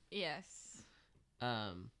tour. Yes.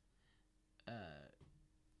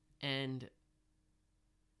 And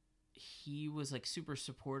he was like super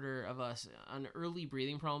supporter of us on early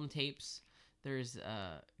Breathing Problem tapes. There's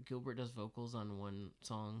Gilbert does vocals on one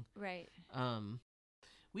song. Right.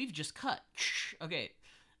 We've just cut. Okay.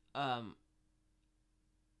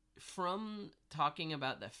 from talking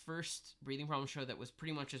about the first Breathing Problem show that was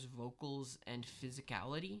pretty much just vocals and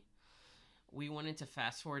physicality, we wanted to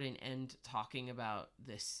fast forward and end talking about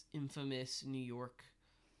this infamous New York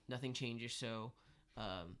Nothing Changes show. Do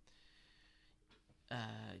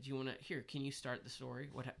you want to... Here, can you start the story?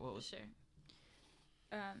 What was... Sure.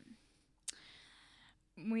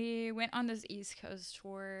 We went on this East Coast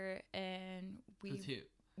tour, and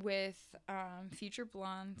with Future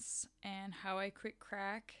Blunts and How I Quit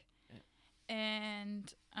Crack. Yeah.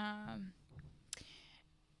 And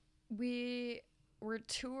we were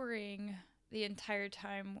touring the entire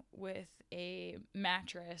time with a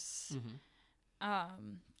mattress,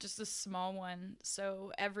 just a small one.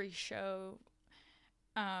 So every show,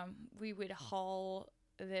 we would haul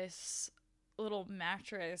this little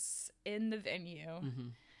mattress in the venue,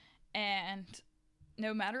 and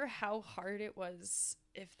no matter how hard it was,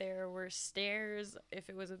 if there were stairs, if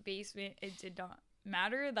it was a basement, it did not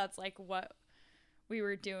matter. That's like what we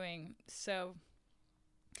were doing. So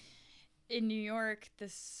in New York,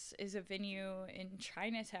 this is a venue in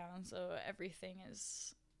Chinatown, so everything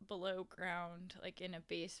is below ground, like in a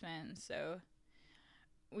basement. So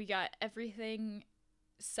we got everything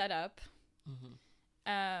set up.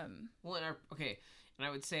 Well, and I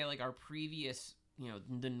would say like our previous,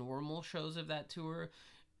 the normal shows of that tour,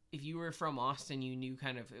 if you were from Austin, you knew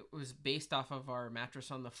kind of, it was based off of our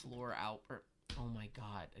Mattress on the Floor oh my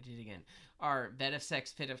god, I did it again. Our Bed of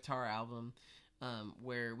Sex, Pit of Tar album,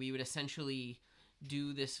 where we would essentially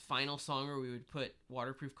do this final song where we would put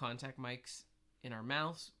waterproof contact mics in our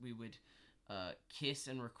mouths. We would kiss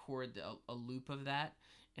and record a loop of that,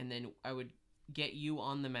 and then I would get you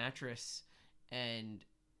on the mattress, and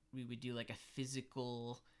we would do like a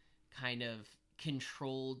physical kind of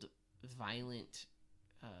controlled, violent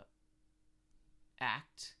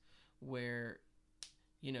act where,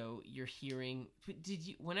 you're hearing...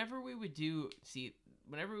 Whenever we would do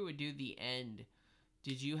the end,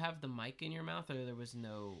 did you have the mic in your mouth, or there was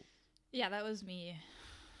no... Yeah, that was me.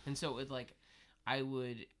 And so it would, like, I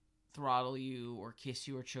would throttle you or kiss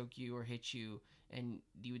you or choke you or hit you, and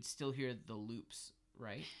you would still hear the loops,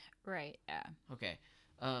 right? Right, yeah. Okay.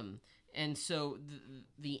 And so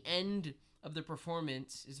the end of the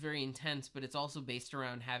performance is very intense, but it's also based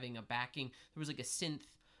around having a backing. There was like a synth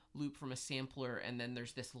loop from a sampler, and then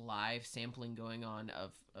there's this live sampling going on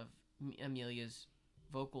of Emelia's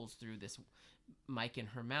vocals through this mic in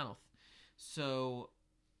her mouth. So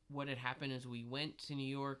what had happened is we went to New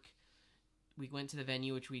York. We went to the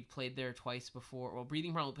venue, which we'd played there twice before. Well,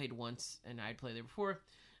 Breathing Problem played once, and I'd played there before.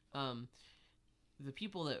 The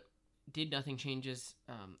people that did Nothing Changes,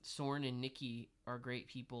 Soren and Nikki are great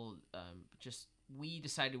people. We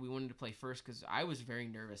decided we wanted to play first because I was very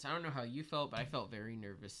nervous. I don't know how you felt, but I felt very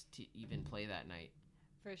nervous to even play that night.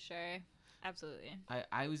 For sure. Absolutely.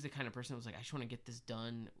 I was the kind of person that was like, I just want to get this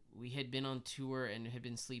done. We had been on tour and had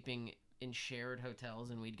been sleeping in shared hotels,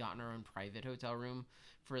 and we'd gotten our own private hotel room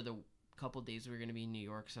for the couple days we were going to be in New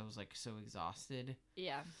York, so I was like so exhausted.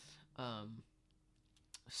 Yeah.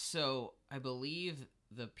 So I believe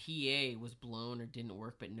the PA was blown or didn't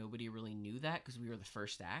work, but nobody really knew that because we were the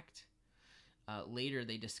first act. Later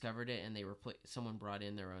they discovered it, and someone brought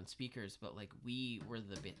in their own speakers, but like we were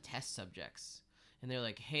the test subjects, and they're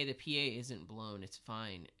like, hey, the PA isn't blown, it's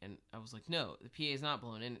fine. And I was like, no, the PA is not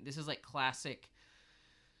blown. And this is like classic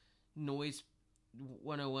noise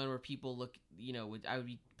 101 where people look, I would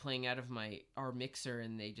be playing out of our mixer,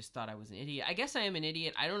 and they just thought I was an idiot. I guess I am an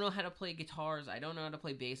idiot. I don't know how to play guitars. I don't know how to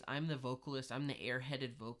play bass. I'm the vocalist. I'm the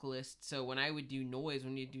airheaded vocalist. So when you do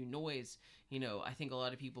noise, I think a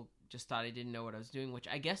lot of people just thought I didn't know what I was doing, which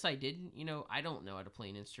I guess I didn't. I don't know how to play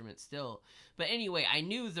an instrument still. But anyway, I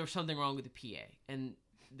knew there was something wrong with the PA, and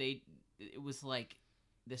it was like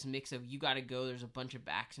this mix of, you got to go, there's a bunch of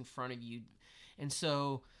backs in front of you. And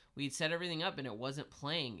so we'd set everything up, and it wasn't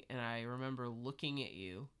playing. And I remember looking at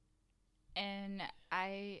you. And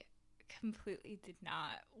I completely did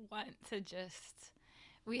not want to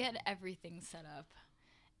we had everything set up.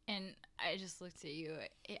 And I just looked at you.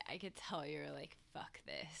 I could tell you were like, fuck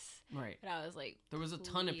this. Right. And I was like, there was a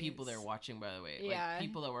ton of people there watching, by the way. Yeah. Like,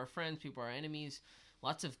 people that were friends, people are enemies.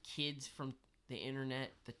 Lots of kids from the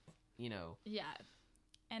internet Yeah.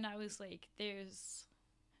 And I was like, there's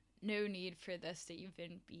no need for this to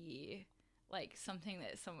even be like something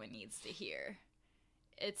that someone needs to hear.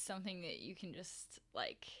 It's something that you can just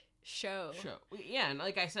like show. Yeah, and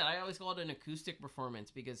like I said, I always call it an acoustic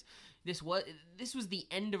performance because this was the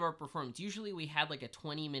end of our performance. Usually we had like a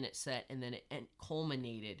 20-minute set, and then it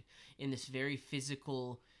culminated in this very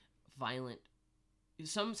physical, violent.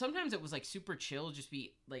 Sometimes it was like super chill, just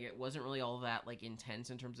be like, it wasn't really all that like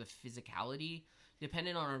intense in terms of physicality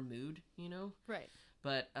dependent on our mood, Right.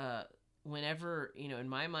 But whenever, in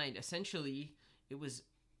my mind, essentially, it was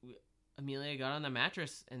Emelia got on the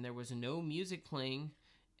mattress and there was no music playing,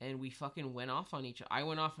 and we fucking went off on each other. I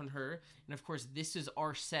went off on her, and of course, this is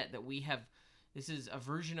our set that we have. This is a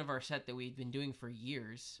version of our set that we'd been doing for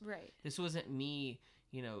years. Right. This wasn't me,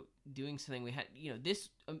 doing something we had. This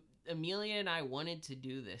Emelia and I wanted to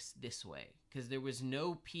do this way because there was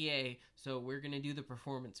no PA, so we're gonna do the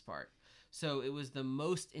performance part. So it was the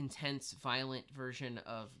most intense, violent version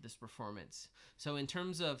of this performance. So in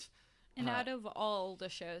terms of... And out of all the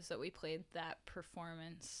shows that we played, that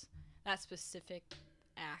performance, that specific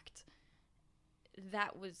act,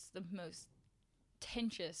 that was the most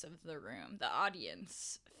tensious of the room. The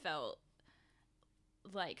audience felt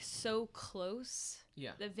like so close.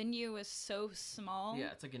 Yeah. The venue was so small.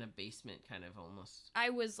 Yeah, it's like in a basement kind of almost. I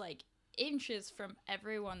was like inches from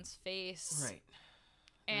everyone's face. Right.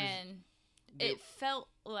 And it felt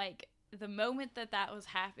like the moment that was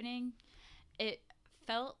happening, it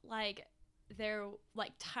felt like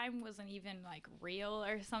time wasn't even like real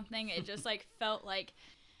or something. It just like felt like,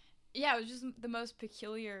 yeah, it was just the most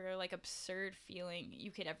peculiar, like absurd feeling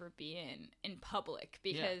you could ever be in public,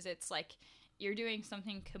 because it's like you're doing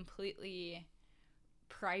something completely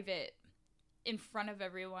private in front of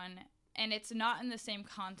everyone, and it's not in the same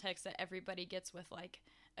context that everybody gets with like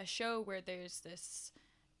a show where there's this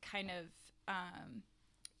kind of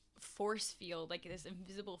force field, like this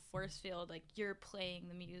invisible force field, like you're playing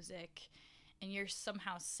the music and you're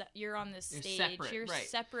somehow you're on this stage, you're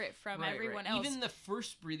separate from everyone else. Even the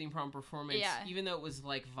first Breathing Problem performance, even though it was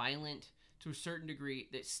like violent to a certain degree,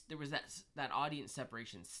 there was that audience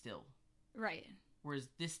separation still, right? Whereas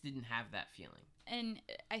this didn't have that feeling. And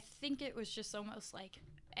I think it was just almost like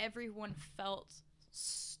everyone felt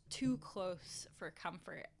too close for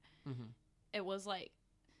comfort. Mm-hmm. It was like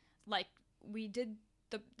we did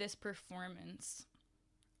this performance,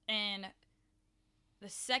 and the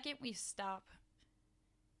second we stop,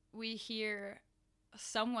 we hear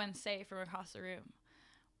someone say from across the room,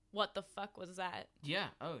 "What the fuck was that?" Yeah.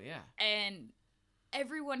 Oh, yeah. And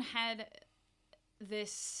everyone had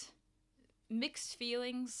this mixed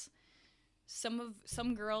feelings.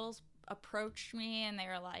 Some girls approached me and they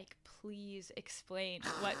were like, "Please explain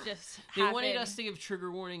what just happened." They wanted us to give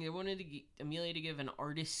trigger warning. They wanted Emelia to give an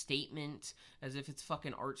artist statement as if it's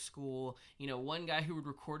fucking art school. One guy who had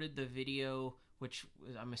recorded the video, which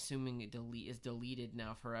I'm assuming is deleted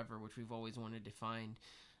now forever, which we've always wanted to find,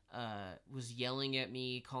 was yelling at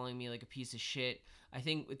me, calling me like a piece of shit. I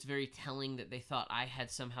think it's very telling that they thought I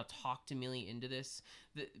had somehow talked Emelia into this.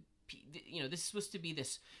 This is supposed to be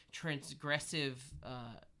this transgressive,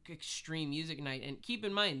 extreme music night, and keep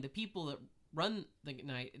in mind the people that run the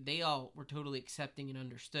night, they all were totally accepting and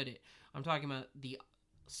understood it. I'm talking about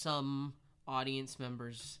some audience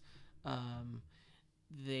members.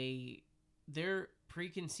 Their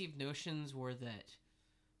preconceived notions were that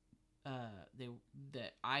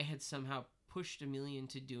that I had somehow pushed Emelia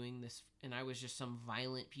into doing this, and I was just some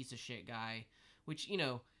violent piece of shit guy, which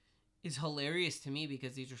is hilarious to me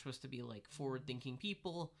because these are supposed to be like forward-thinking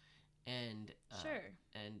people, and sure,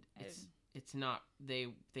 and it's not. They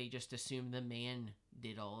just assume the man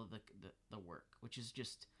did all of the work, which is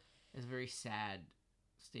just a very sad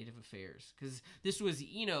state of affairs. Because this was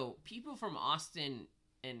people from Austin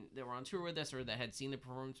and that were on tour with us or that had seen the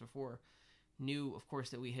performance before knew, of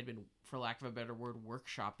course, that we had been, for lack of a better word,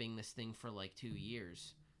 workshopping this thing for like 2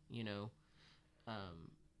 years.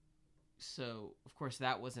 So of course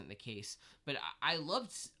that wasn't the case, but I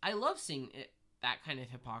love seeing that kind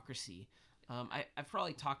of hypocrisy. I've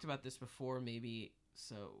probably talked about this before, maybe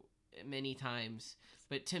so many times,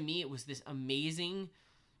 but to me it was this amazing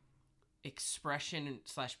expression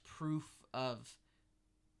 / proof of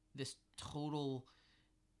this total,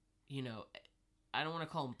 I don't want to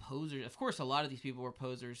call them posers. Of course, a lot of these people were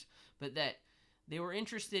posers, but that they were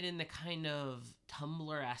interested in the kind of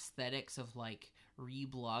Tumblr aesthetics of like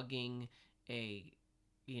reblogging a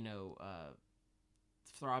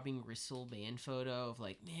throbbing gristle band photo of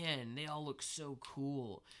like, man, they all look so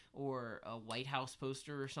cool, or a White House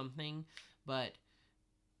poster or something, but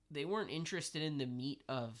they weren't interested in the meat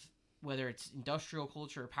of whether it's industrial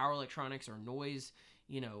culture or power electronics or noise.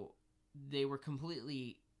 They were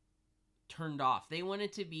completely turned off. They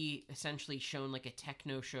wanted to be essentially shown like a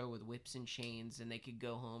techno show with whips and chains, and they could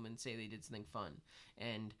go home and say they did something fun.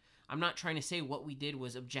 And I'm not trying to say what we did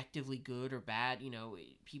was objectively good or bad.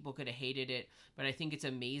 People could have hated it, but I think it's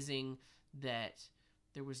amazing that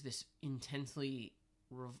there was this intensely,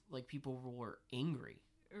 like, people were angry.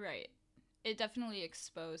 Right. It definitely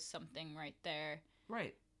exposed something right there.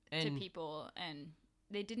 Right. To people, and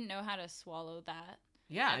they didn't know how to swallow that.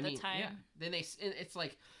 Yeah, at the time. Yeah. Then it's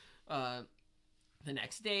like, the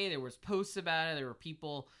next day there was posts about it. There were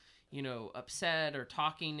people, upset or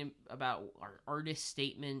talking about our artist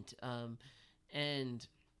statement. And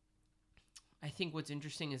I think what's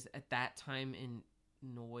interesting is at that time in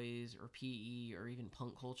noise or PE or even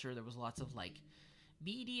punk culture, there was lots of like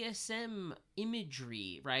BDSM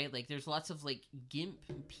imagery, right? Like there's lots of like gimp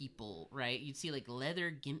people, right? You'd see like leather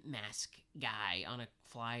gimp mask guy on a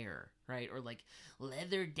flyer, right? Or like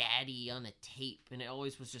leather daddy on a tape, and it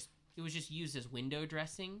was just used as window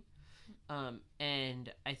dressing.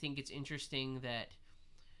 And I think it's interesting that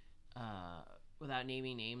without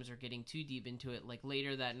naming names or getting too deep into it, like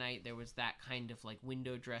later that night there was that kind of like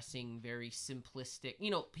window dressing, very simplistic.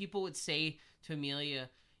 People would say to Emelia,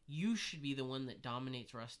 you should be the one that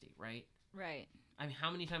dominates Rusty, right? Right. I mean, how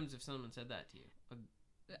many times have someone said that to you?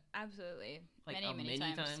 Absolutely. Like many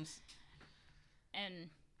times. And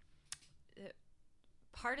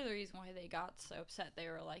part of the reason why they got so upset, they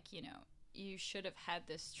were like, you should have had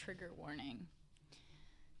this trigger warning.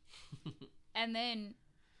 And then,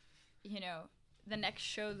 the next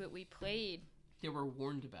show that we played, they were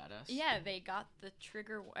warned about us. Yeah, they got the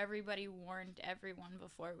trigger. Everybody warned everyone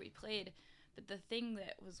before we played. But the thing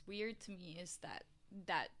that was weird to me is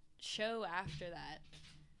that show after that,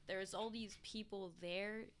 there was all these people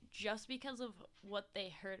there just because of what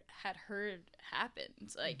they had heard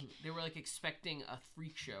happened. Like they were like expecting a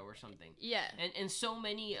freak show or something. Yeah. And so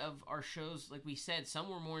many of our shows, like we said, some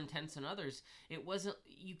were more intense than others. It wasn't,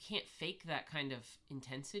 you can't fake that kind of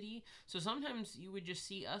intensity. So sometimes you would just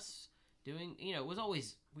see us doing, we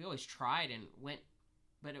always tried and went,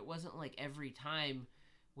 but it wasn't like every time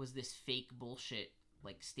was this fake bullshit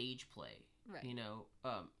like stage play. Right.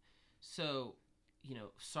 So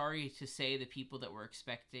sorry to say the people that were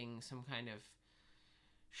expecting some kind of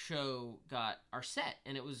show got our set,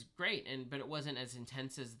 and it was great, but it wasn't as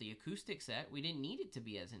intense as the acoustic set. We didn't need it to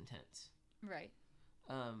be as intense. Right.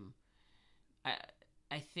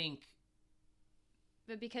 I think,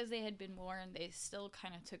 but because they had been warned, they still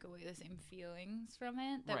kind of took away the same feelings from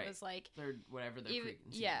it. That was like whatever their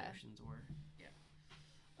preconceived notions were.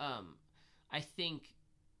 Yeah. I think,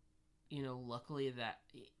 luckily that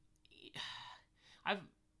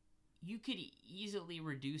you could easily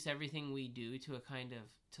reduce everything we do to a kind of,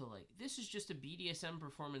 this is just a BDSM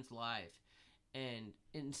performance live. And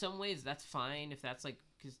in some ways that's fine if that's like,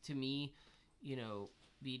 because to me,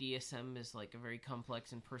 BDSM is like a very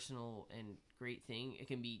complex and personal and great thing. It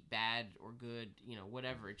can be bad or good,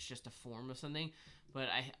 whatever. It's just a form of something. But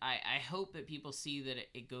I hope that people see that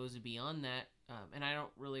it goes beyond that. And I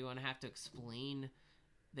don't really want to have to explain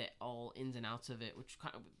that all ins and outs of it, which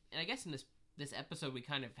kind of, and I guess in this episode we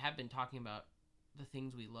kind of have been talking about the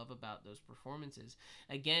things we love about those performances.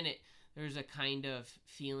 Again, there's a kind of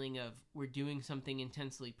feeling of we're doing something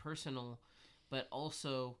intensely personal, but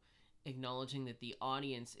also acknowledging that the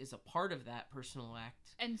audience is a part of that personal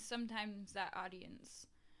act. And sometimes that audience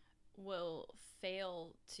will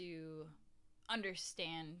fail to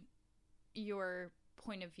understand your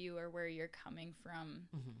point of view or where you're coming from.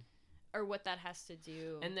 Mm-hmm. Or what that has to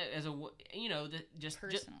do, and that as a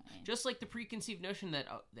personally, just like the preconceived notion that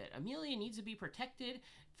Emelia needs to be protected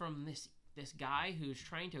from this guy who's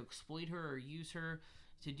trying to exploit her or use her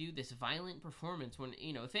to do this violent performance. When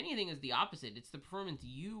if anything is the opposite, it's the performance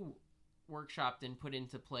you workshopped and put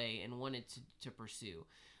into play and wanted to pursue.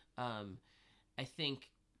 I think,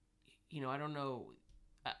 I don't know.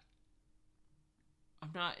 I'm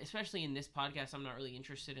not, especially in this podcast, I'm not really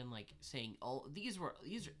interested in like saying these are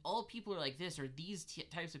all people are like this, or these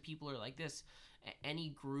types of people are like this. Any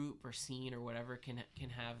group or scene or whatever can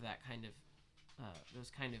have that kind of those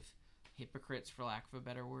kind of hypocrites, for lack of a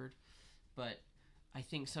better word. But I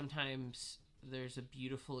think sometimes there's a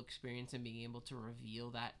beautiful experience in being able to reveal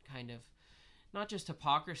that kind of not just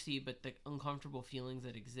hypocrisy, but the uncomfortable feelings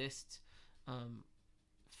that exist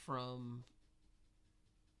from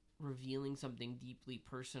revealing something deeply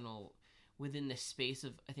personal within the space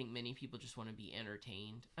of, I think many people just want to be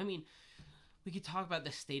entertained. I mean, we could talk about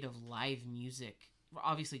the state of live music.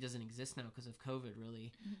 Obviously it doesn't exist now because of COVID,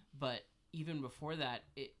 really. Mm-hmm. But even before that,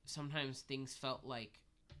 sometimes things felt like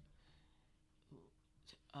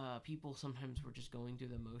people sometimes were just going through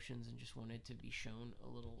the motions and just wanted to be shown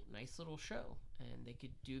a nice little show. And they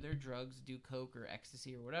could do their drugs, do coke or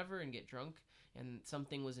ecstasy or whatever, and get drunk. And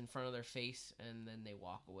something was in front of their face, and then they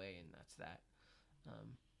walk away, and that's that.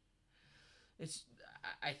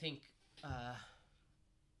 I think,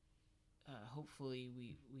 hopefully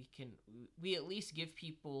we at least give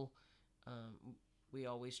people, we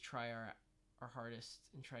always try our hardest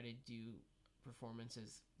and try to do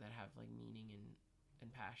performances that have like meaning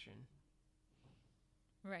and passion.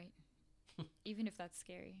 Right. Even if that's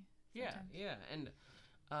scary. Sometimes. Yeah. And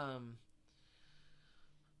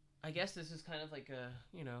I guess this is kind of like a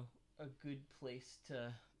good place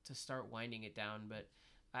to start winding it down, but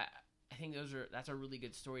I think that's a really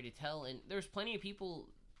good story to tell, and there's plenty of people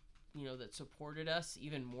that supported us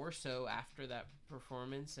even more so after that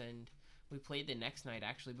performance. And we played the next night,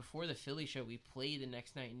 actually before the Philly show. We played the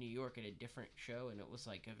next night in New York at a different show, and it was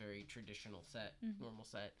like a very traditional set, normal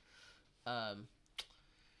set.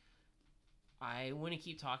 I want to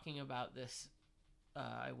keep talking about this.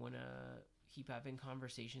 I want to keep having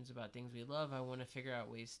conversations about things we love. I want to figure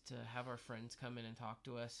out ways to have our friends come in and talk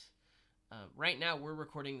to us. Right now, we're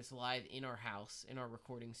recording this live in our house, in our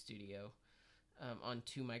recording studio, on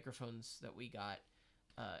 2 microphones that we got.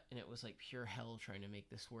 And it was like pure hell trying to make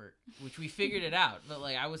this work, which we figured it out. But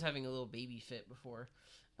like I was having a little baby fit before.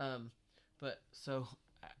 But so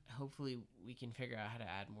hopefully we can figure out how to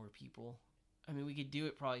add more people. I mean, we could do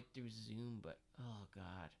it probably through Zoom, but oh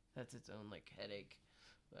God, that's its own like headache.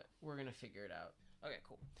 But we're going to figure it out. Okay,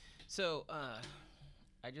 cool. So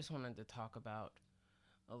I just wanted to talk about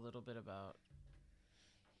a little bit about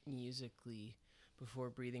musically before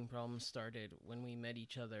Breathing Problems started, when we met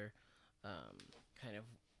each other, kind of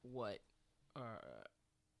what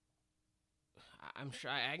I'm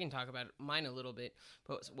sure I can talk about mine a little bit,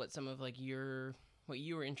 but what some of like what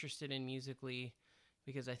you were interested in musically,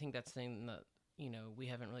 because I think that's the thing that we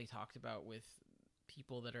haven't really talked about with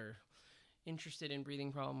people that are interested in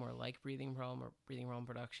Breathing Problem or like Breathing Problem or Breathing Problem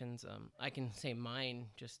Productions. I can say mine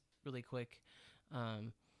just really quick.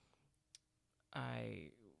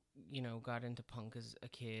 I got into punk as a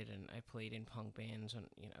kid, and I played in punk bands when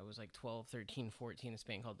I was like 12, 13, 14. This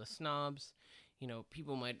band called The Snobs.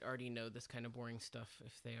 People might already know this kind of boring stuff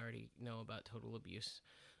if they already know about Total Abuse.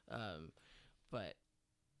 But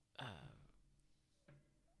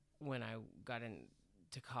when I got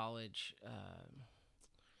into college,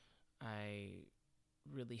 I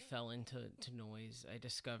really fell into noise. I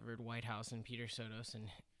discovered Whitehouse and Peter Sotos, and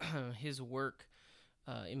his work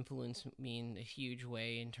influenced me in a huge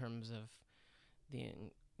way in terms of the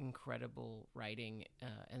incredible writing,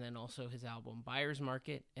 and then also his album Buyer's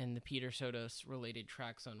Market and the Peter Sotos related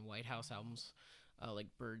tracks on Whitehouse albums, like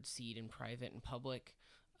Bird Seed and Private and Public,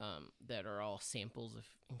 that are all samples,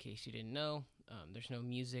 in case you didn't know. There's no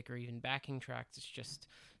music or even backing tracks. It's just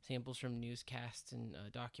samples from newscasts and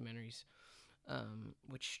documentaries,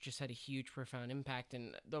 which just had a huge, profound impact.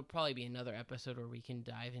 And there'll probably be another episode where we can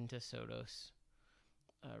dive into Sotos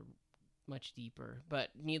much deeper. But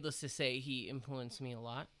needless to say, he influenced me a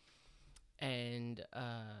lot. And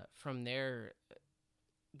from there,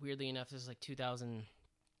 weirdly enough, this is like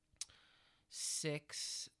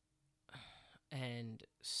 2006, and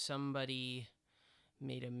somebody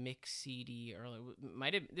made a mix CD, or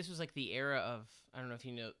this was like the era of, I don't know if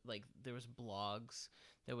you know, like there was blogs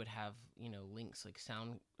that would have links like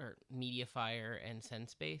Sound or Mediafire and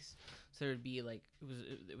SenseBase. So there'd be like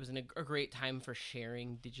it was a great time for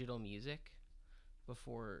sharing digital music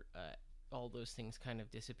before all those things kind of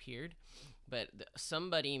disappeared. But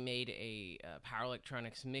somebody made a Power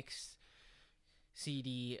Electronics mix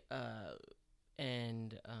CD,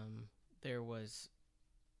 and there was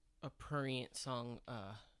a Prurient song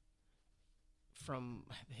from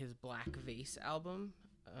his Black Vase album,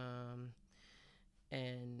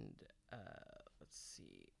 and let's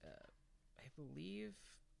see, I believe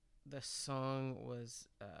the song was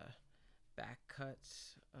Back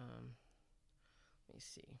Cuts. Let me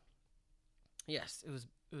see. Yes,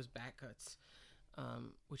 it was Back Cuts,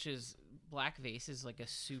 which is Black Vase is like a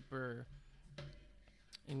super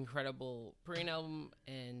incredible Prurient album,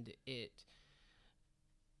 and it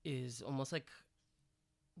is almost like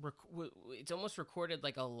it's almost recorded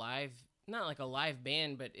like a live, not like a live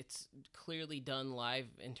band, but it's clearly done live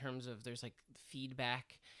in terms of there's like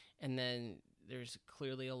feedback, and then there's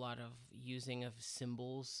clearly a lot of using of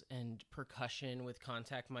cymbals and percussion with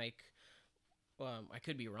contact mic. I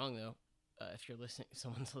could be wrong though. If you're listening,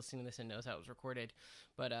 someone's listening to this and knows how it was recorded,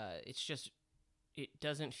 but it's just, it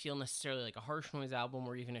doesn't feel necessarily like a harsh noise album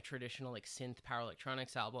or even a traditional like synth power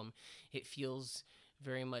electronics album. It feels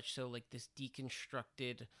very much so like this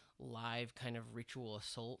deconstructed live kind of ritual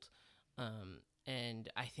assault. And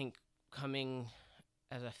I think coming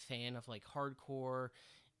as a fan of like hardcore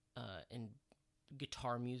and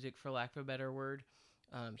guitar music, for lack of a better word,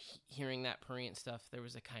 hearing that Prurient stuff, there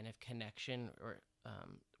was a kind of connection or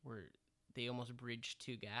where they almost bridged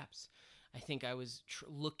two gaps. I think I was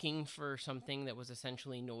looking for something that was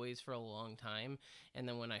essentially noise for a long time, and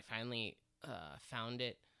then when I finally found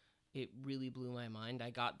it, it really blew my mind.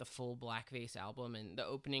 I got the full Black Vase album, and the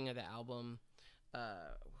opening of the album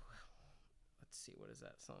let's see, what is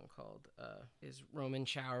that song called? Is Roman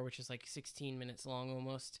Shower, which is like 16 minutes long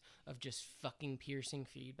almost, of just fucking piercing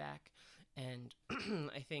feedback. And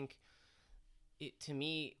I think it, to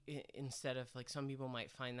me, instead of like some people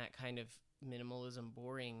might find that kind of minimalism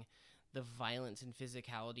boring, the violence and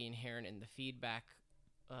physicality inherent in the feedback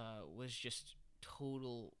was just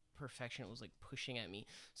total perfection. It was like pushing at me.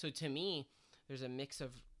 So to me, there's a mix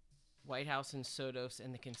of White House and Sodos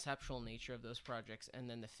and the conceptual nature of those projects, and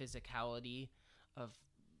then the physicality of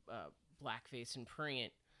Blackface and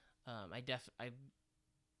Prurient. I guess I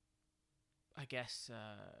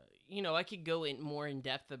could go more in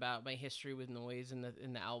depth about my history with noise and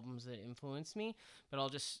the albums that influenced me, but I'll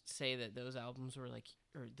just say that those albums were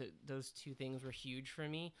those two things were huge for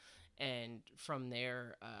me, and from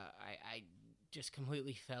there I just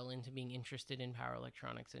completely fell into being interested in power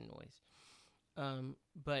electronics and noise.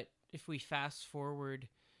 But if we fast forward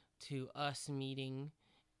to us meeting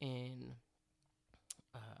in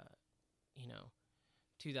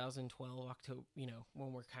 2012 October,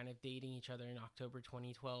 when we're kind of dating each other in October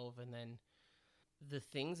 2012, and then the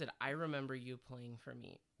things that I remember you playing for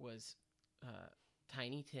me was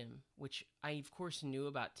Tiny Tim, which I of course knew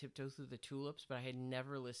about Tiptoe Through the Tulips, but I had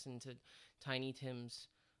never listened to Tiny Tim's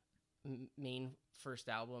main first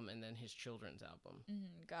album and then his children's album.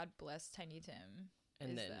 God Bless Tiny Tim.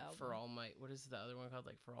 And then For All My, what is the other one called?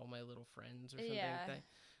 Like For All My Little Friends or something like that.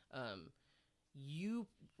 You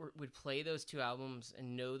would play those two albums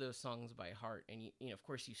and know those songs by heart, and you of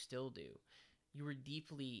course you still do. You were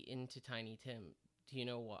deeply into Tiny Tim. Do you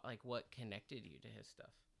know what connected you to his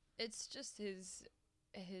stuff? It's just his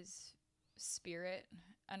spirit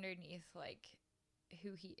underneath, like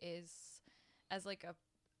who he is as like a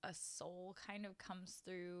soul kind of comes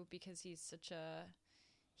through, because he's such a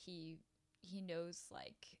he knows,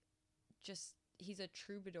 like, just he's a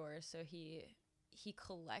troubadour, so he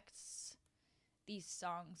collects these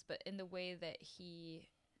songs, but in the way that he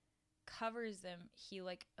covers them, he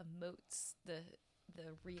like emotes the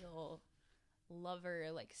real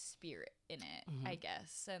lover like spirit in it, I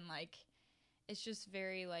guess. And like it's just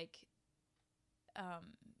very like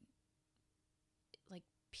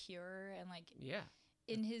pure, and like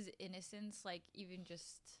in his innocence, like even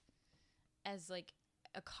just as like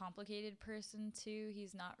a complicated person too,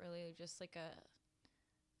 he's not really just like a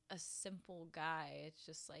simple guy. It's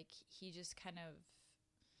just like he just kind of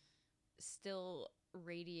still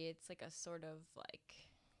radiates like a sort of like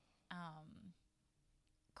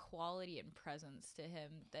quality and presence to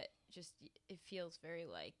him that just, it feels very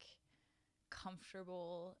like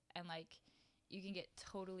comfortable, and like you can get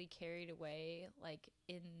totally carried away like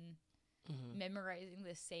in memorizing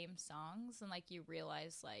the same songs, and like you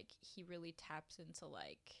realize like he really taps into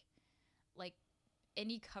like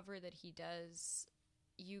any cover that he does,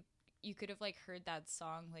 you could have like heard that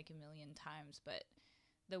song like a million times, but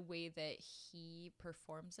the way that he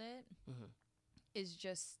performs it is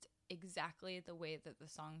just exactly the way that the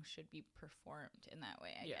song should be performed in that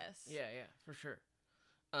way, I guess. Yeah, for sure.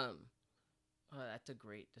 Oh, that's a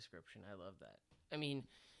great description. I love that. I mean,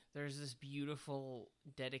 there's this beautiful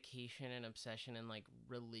dedication and obsession and like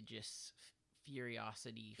religious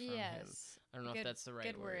furiosity from him. I don't know if that's the right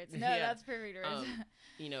good word. Words. No, that's perfect words.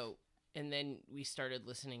 And then we started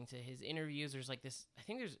listening to his interviews. There's like this, I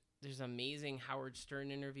think there's an amazing Howard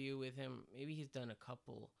Stern interview with him. Maybe he's done a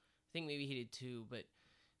couple. I think maybe he did two, but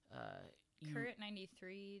Current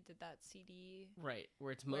 93 did that CD. Right,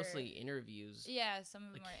 where it's mostly interviews. Yeah, some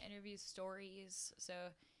of them are interview stories. So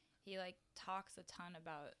he like talks a ton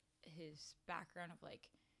about his background of like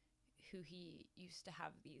who he used to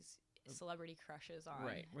have these celebrity crushes on.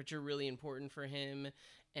 Right, which are really important for him,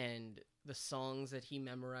 and the songs that he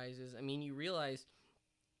memorizes. I mean, you realize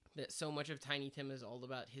that so much of Tiny Tim is all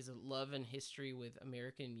about his love and history with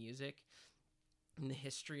American music, and the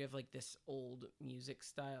history of like this old music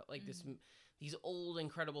style, like these old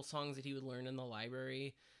incredible songs that he would learn in the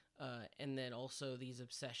library, and then also these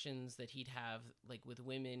obsessions that he'd have like with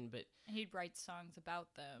women, but and he'd write songs about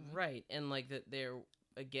them. Right, and like that there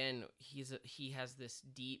again, he has this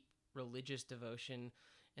deep religious devotion,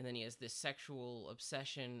 and then he has this sexual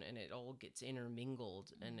obsession, and it all gets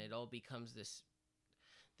intermingled, and it all becomes this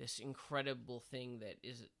incredible thing that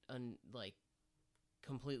is like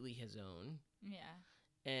completely his own. Yeah.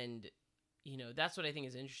 And that's what I think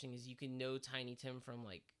is interesting, is you can know Tiny Tim from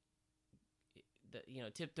like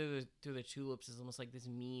Tiptoe Through the Tulips is almost like this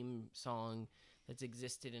meme song that's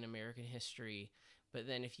existed in American history, but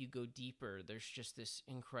then if you go deeper, there's just this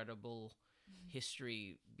incredible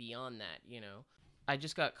history beyond that. I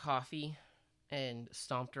just got coffee and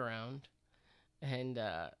stomped around, and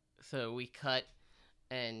so we cut,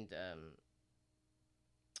 and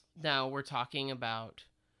now we're talking about.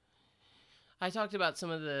 I talked about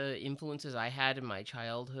some of the influences I had in my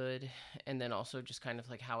childhood, and then also just kind of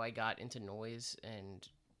like how I got into noise. And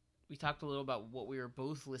we talked a little about what we were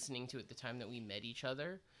both listening to at the time that we met each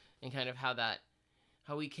other, and kind of how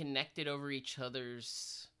we connected over each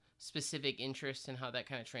other's specific interests, and how that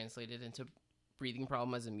kind of translated into Breathing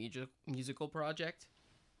Problem as a musical project.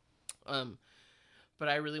 But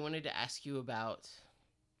I really wanted to ask you about,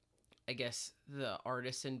 I guess, the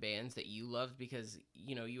artists and bands that you loved, because,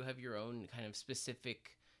 you know, you have your own kind of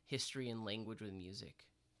specific history and language with music.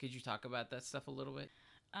 Could you talk about that stuff a little bit?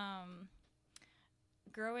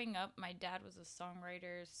 Growing up, my dad was a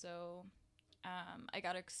songwriter, so I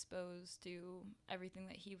got exposed to everything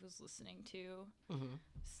that he was listening to. Mm-hmm.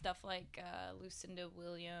 Stuff like Lucinda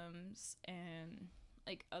Williams and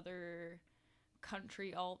like other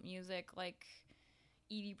country alt music like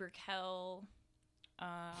Edie Brickell.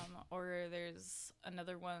 Or there's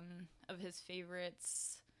another one of his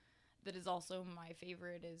favorites that is also my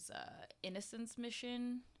favorite is Innocence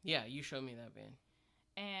Mission. Yeah, you showed me that band.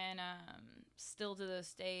 And still to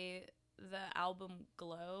this day, the album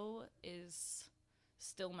Glow is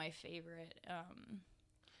still my favorite.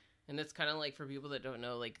 And it's kind of like, for people that don't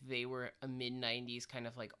know, like, they were a mid-90s kind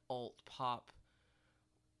of like alt-pop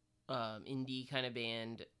indie kind of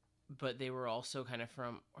band, but they were also kind of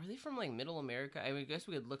are they from like Middle America? I mean, I guess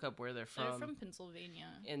we could look up where they're from. They're from Pennsylvania.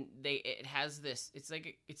 And it has this,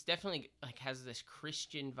 it's definitely like has this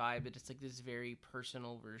Christian vibe, but it's like this very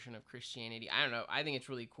personal version of Christianity. I don't know. I think it's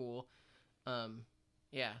really cool.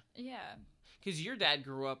 Yeah. Yeah. Because your dad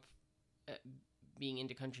grew up being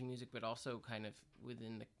into country music, but also kind of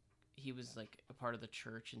he was like a part of the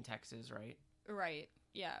church in Texas, right? Right.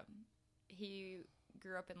 Yeah. He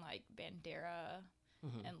grew up in like Bandera.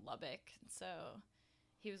 Mm-hmm. And Lubbock, so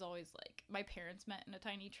he was always like, my parents met in a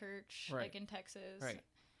tiny church, right, like in Texas, right,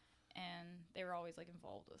 and they were always like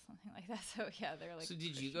involved with something like that. So yeah, they're like. So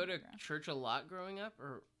did you go to church a lot growing up,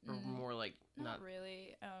 or more like not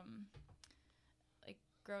really? Like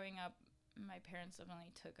growing up, my parents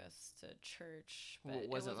definitely took us to church, but it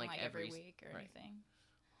wasn't like every week or anything.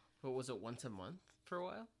 But was it once a month for a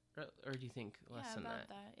while, or do you think less than that?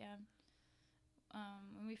 Yeah.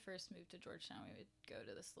 When we first moved to Georgetown, we would go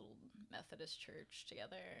to this little Methodist church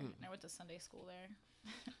together, and I went to Sunday school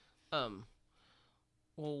there.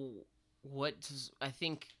 Well, what's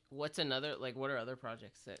another, like, what are other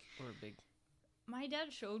projects that were big? My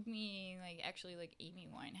dad showed me, actually, Amy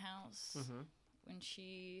Winehouse, when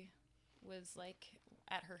she was,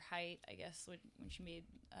 at her height, I guess, when she made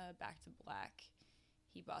Back to Black.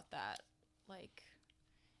 He bought that,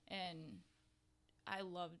 and I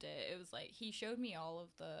loved it. It was he showed me all of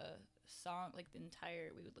the song, we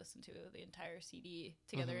would listen to the entire CD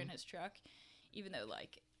together in his truck, even though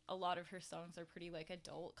a lot of her songs are pretty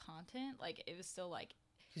adult content. It was still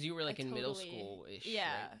because you were in middle school-ish,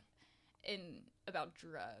 yeah, right? And about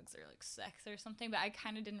drugs or sex or something, but I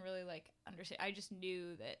kind of didn't really understand. I just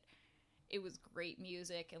knew that it was great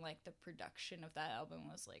music, and the production of that album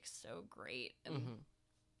was so great, and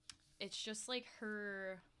it's just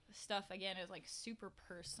her stuff again is super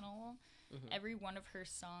personal. Every one of her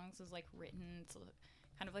songs is written to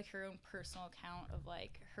kind of her own personal account of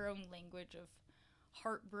her own language of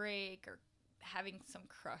heartbreak or having some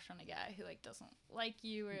crush on a guy who doesn't like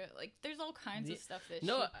you, or there's all kinds of stuff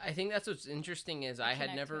that I think that's what's interesting is I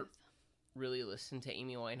had never really listened to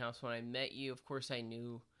Amy Winehouse. When I met you, of course I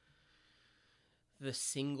knew the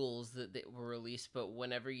singles that were released, but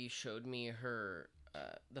whenever you showed me her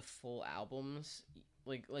the full albums,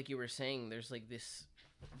 like you were saying, there's this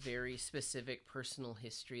very specific personal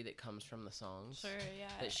history that comes from the songs. Sure, yeah.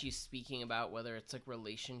 That she's speaking about, whether it's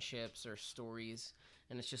relationships or stories,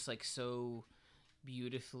 and it's just so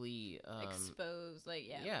beautifully exposed.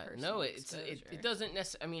 Yeah. No, it doesn't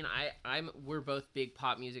necessarily. I mean, we're both big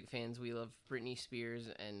pop music fans. We love Britney Spears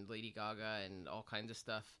and Lady Gaga and all kinds of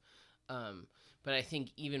stuff. But I think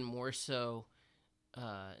even more so.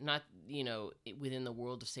 Not within the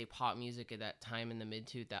world of say pop music at that time in the mid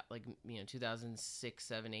 2006,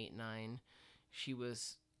 7, 8, 9, she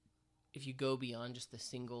was. If you go beyond just the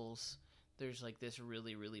singles, there's this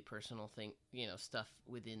really really personal thing, stuff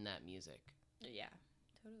within that music. Yeah,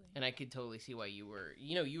 totally. And I could totally see why you were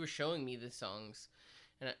showing me the songs,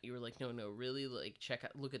 and you were no, really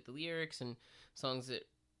look at the lyrics, and songs that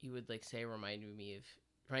you would say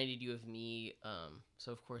reminded you of me,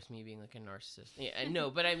 so of course me being a narcissist. Yeah, I know,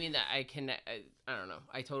 but I mean that I don't know.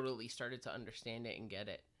 I totally started to understand it and get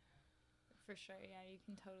it. For sure, yeah, you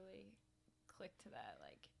can totally click to that,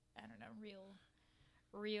 I don't know,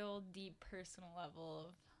 real deep personal level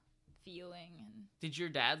of feeling. And did your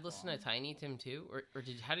dad listen to Tiny Tim too, or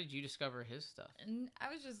how did you discover his stuff? And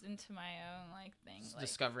I was just into my own like thing, like,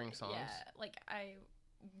 discovering songs. Yeah, like I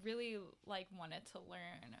really like wanted to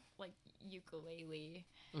learn like ukulele,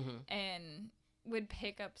 and would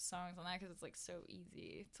pick up songs on that because it's like so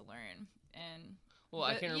easy to learn. And well,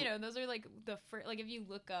 I can, you know, those are like the first, like if you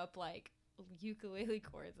look up like ukulele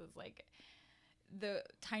chords, it's like the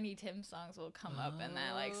Tiny Tim songs will come up and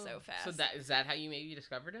that like so fast. So is that how you maybe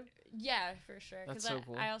discovered him? Yeah, for sure. That's so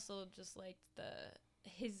cool. I also just liked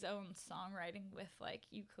his own songwriting with like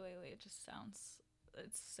ukulele. It just sounds,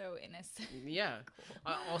 it's so innocent. Yeah.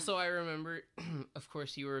 Cool. Also, I remember, of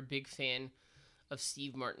course, you were a big fan of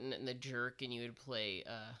Steve Martin and The Jerk, and you would play,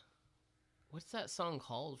 what's that song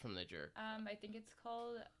called from The Jerk? I think it's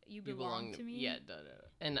called You Belong to Me. Yeah,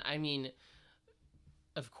 and I mean,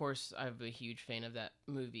 of course, I'm a huge fan of that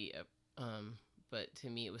movie, but to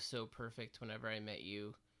me, it was so perfect whenever I met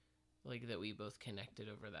you, like, that we both connected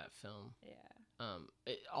over that film. Yeah.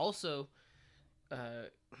 Also,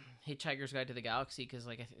 Hitchhiker's Guide to the Galaxy, because,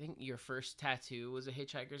 like, I think your first tattoo was a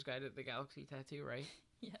Hitchhiker's Guide to the Galaxy tattoo, right?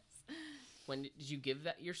 Yes. When did you give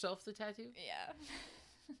that yourself the tattoo? Yeah.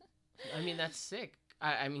 I mean, that's sick.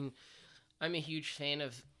 I mean, I'm a huge fan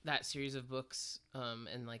of that series of books,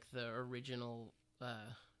 and like the original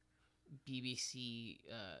BBC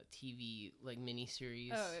TV like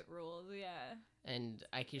miniseries. Oh, it rules, yeah. And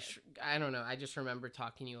I don't know. I just remember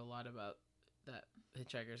talking to you a lot about that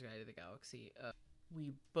Hitchhiker's Guide to the Galaxy.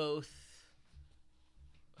 We both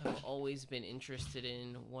have always been interested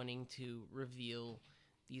in wanting to reveal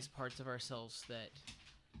these parts of ourselves that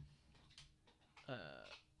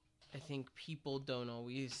I think people don't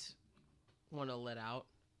always want to let out.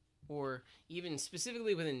 Or even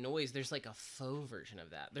specifically within noise, there's like a faux version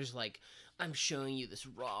of that. There's like, I'm showing you this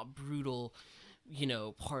raw, brutal, you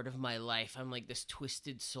know, part of my life. I'm like this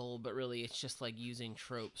twisted soul, but really it's just like using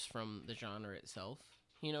tropes from the genre itself.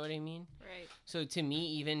 You know what I mean? Right. So to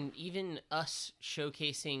me, even us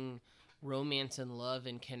showcasing romance and love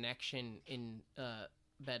and connection in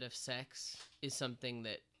Bed of Sex is something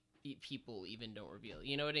that people even don't reveal.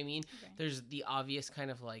 You know what I mean? Okay. There's the obvious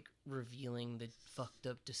kind of like revealing the fucked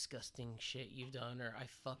up, disgusting shit you've done, or I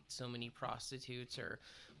fucked so many prostitutes, or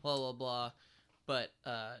blah, blah, blah. But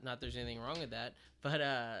not there's anything wrong with that. But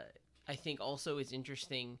I think also it's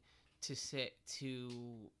interesting to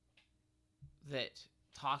that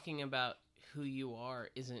talking about who you are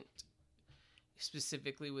isn't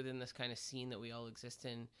specifically within this kind of scene that we all exist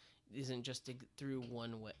in, isn't just through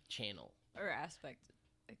one channel. Or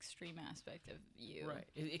extreme aspect of you. Right.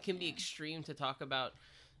 It can be extreme to talk about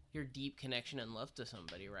your deep connection and love to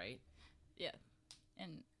somebody, right? Yeah.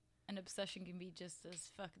 And an obsession can be just as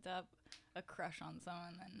fucked up, a crush on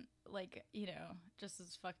someone, and like, you know, just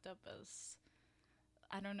as fucked up as,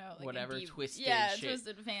 I don't know, like whatever twisted shit.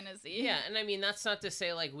 Twisted fantasy. Yeah, and I mean, that's not to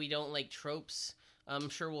say like we don't like tropes. I'm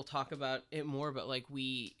sure we'll talk about it more, but like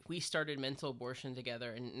we started Mental Abortion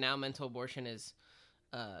together, and now Mental Abortion is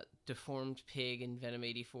Deformed Pig and Venom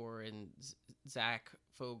 84 and Zach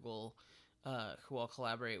Fogel, who all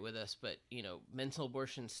collaborate with us. But, you know, Mental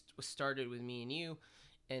Abortion was started with me and you,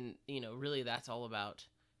 and, you know, really that's all about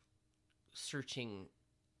searching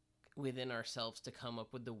within ourselves to come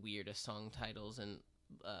up with the weirdest song titles, and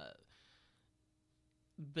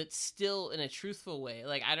but still in a truthful way.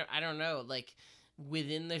 Like, I don't know, like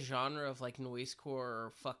within the genre of like noisecore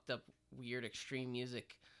or fucked up weird extreme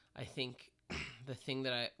music, I think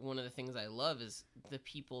one of the things I love is the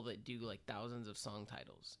people that do like thousands of song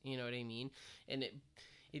titles. You know what I mean? And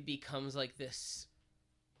it becomes like this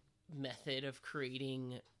method of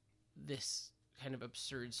creating this kind of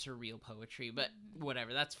absurd, surreal poetry. But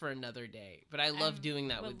whatever, that's for another day. But I love doing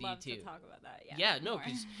that with you too. To talk about that. Yeah, no,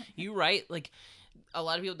 because you write, like, a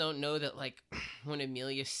lot of people don't know that, like, when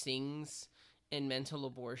Emelia sings in Mental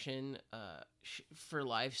Abortion, for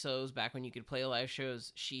live shows, back when you could play live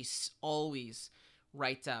shows, she always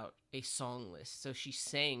writes out a song list. So she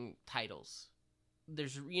sang titles.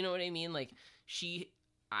 You know what I mean? Like,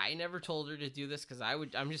 I never told her to do this because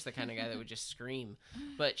I'm just the kind of guy that would just scream.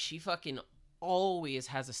 But she fucking always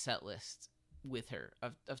has a set list with her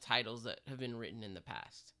of titles that have been written in the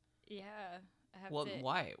past. Yeah.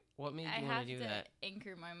 Why? What made you want to do that? I have to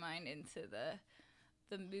anchor my mind into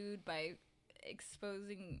the mood by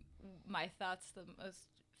exposing my thoughts, the most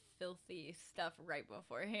filthy stuff right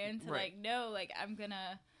beforehand to like, no, like I'm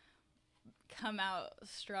gonna come out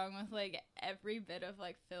strong with like every bit of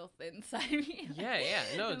like filth inside me. Yeah,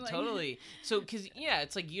 no, like, totally. So, because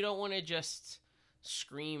it's like you don't want to just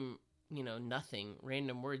scream, you know, nothing,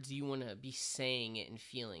 random words. You want to be saying it and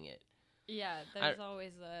feeling it. Yeah, there's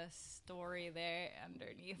always a story there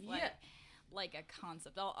underneath, like a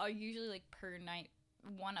concept. I'll usually, like, per night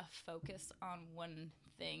want to focus on one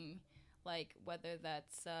thing, like whether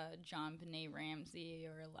that's John Benet Ramsey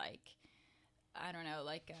or, like, I don't know,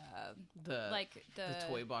 like the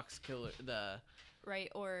toy box killer, right,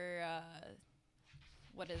 or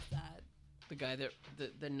what is that? The guy that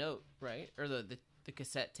the note, right, or the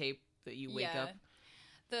cassette tape that you wake up.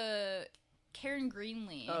 The Karen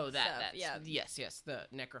Greenlee. Oh, stuff. Yes, the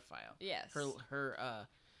necrophile. Yes.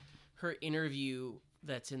 Her interview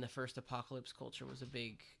that's in the first Apocalypse Culture was a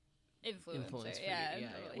big influence for you.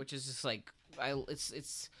 Totally. Which is just like it's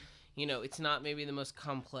it's not maybe the most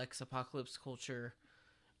complex Apocalypse Culture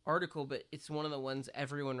article, but it's one of the ones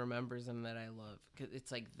everyone remembers and that I love because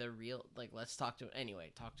it's like the real, like, let's talk to a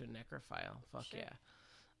necrophile. Fuck sure. Yeah.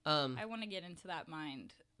 I want to get into that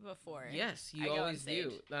mind before. Yes, you always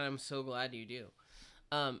do. And I'm so glad you do.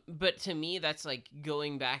 But to me, that's like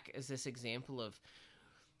going back as this example of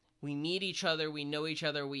we meet each other, we know each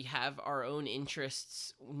other, we have our own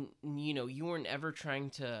interests. You weren't ever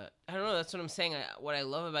trying to, I don't know, that's what I'm saying. What I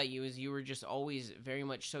love about you is you were just always very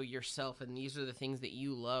much so yourself, and these are the things that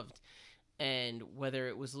you loved. And whether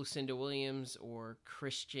it was Lucinda Williams or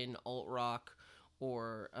Christian alt rock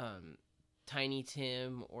or Tiny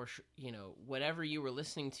Tim or whatever you were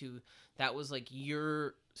listening to, that was like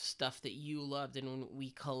your stuff that you loved. And when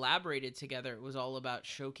we collaborated together, it was all about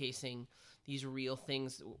showcasing these real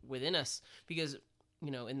things within us, because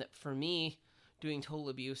for me, doing Total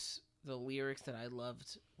Abuse, the lyrics that I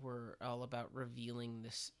loved were all about revealing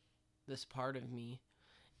this part of me,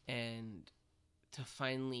 and to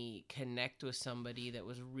finally connect with somebody that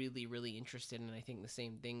was really, really interested in, I think, the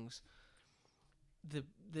same things.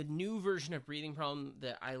 The new version of Breathing Problem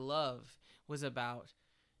that I love was about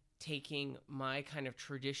taking my kind of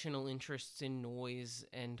traditional interests in noise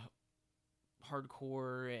and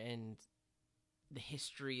hardcore and the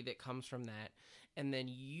history that comes from that, and then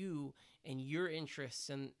you and your interests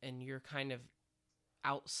and your kind of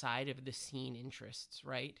outside of the scene interests,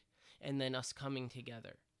 right? And then us coming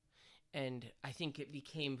together. And I think it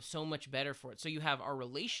became so much better for it. So you have our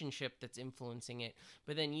relationship that's influencing it,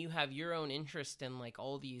 but then you have your own interest in, like,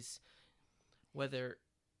 all these, whether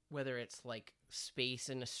it's like space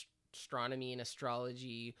and astronomy and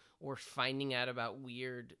astrology, or finding out about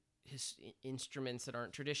weird instruments that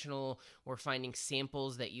aren't traditional, or finding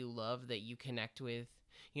samples that you love that you connect with.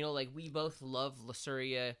 Like, we both love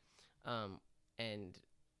Lusuria and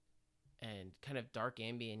kind of dark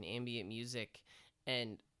ambient music,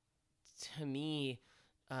 and to me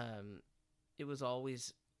it was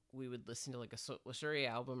always, we would listen to like a Lusuria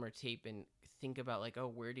album or tape and think about, like, oh,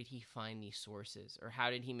 where did he find these sources, or how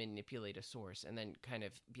did he manipulate a source, and then kind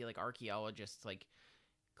of be like archaeologists, like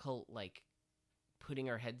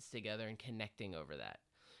putting our heads together and connecting over that.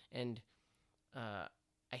 And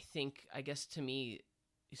I guess to me,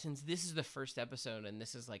 since this is the first episode and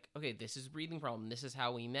this is like, okay, this is Breathing Problem, this is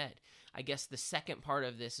how we met, I guess the second part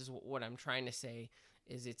of this is what I'm trying to say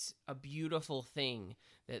is it's a beautiful thing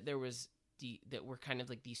that that we're kind of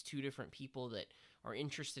like these two different people that are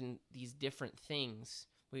interested in these different things.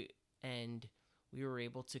 We were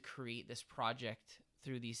able to create this project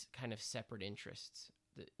through these kind of separate interests.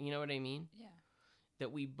 You know what I mean? Yeah.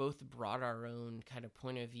 That we both brought our own kind of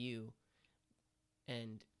point of view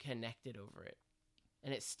and connected over it.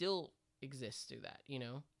 And it still exists through that,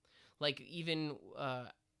 Like, even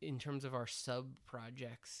in terms of our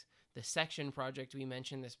sub-projects, the section project, we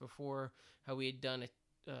mentioned this before, how we had done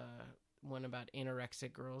one about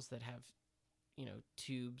anorexic girls that have,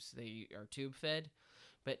 tubes. They are tube fed.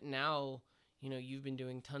 But now, you've been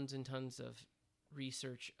doing tons and tons of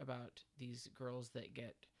research about these girls that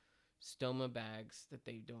get stoma bags that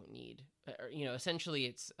they don't need. Essentially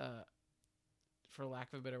it's, for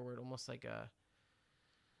lack of a better word, almost like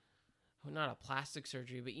not a plastic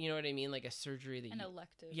surgery, but you know what I mean? Like a surgery that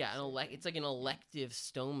elective. Yeah, it's like an elective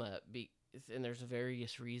stoma, and there's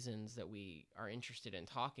various reasons that we are interested in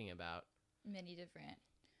talking about. Many different,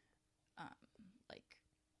 like,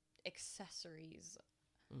 accessories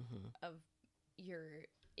of your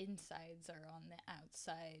insides are on the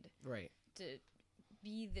outside. Right. To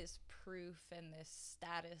be this proof and this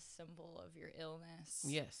status symbol of your illness.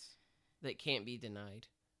 Yes. That can't be denied.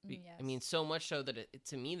 Yes. I mean, so much so that it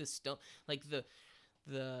to me,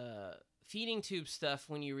 the feeding tube stuff,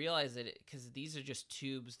 when you realize that because these are just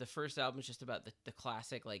tubes, the first album is just about the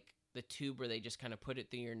classic, like, the tube where they just kind of put it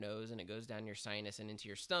through your nose and it goes down your sinus and into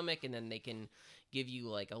your stomach, and then they can give you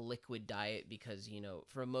like a liquid diet because,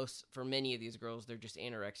 for many of these girls, they're just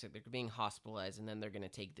anorexic, they're being hospitalized, and then they're going to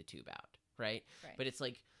take the tube out, right? But it's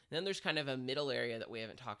like then there's kind of a middle area that we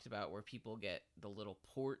haven't talked about where people get the little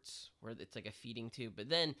ports where it's like a feeding tube. But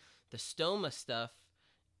then the stoma stuff,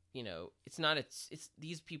 it's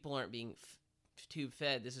these people aren't being tube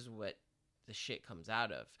fed. This is what the shit comes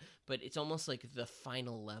out of. But it's almost like the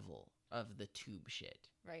final level of the tube shit.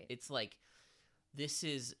 Right. It's like this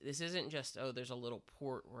isn't just, oh, there's a little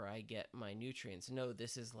port where I get my nutrients. No,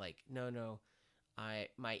 this is like, no,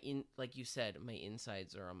 like you said, my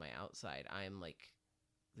insides are on my outside. I am like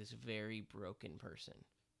this very broken person.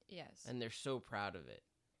 Yes. And they're so proud of it.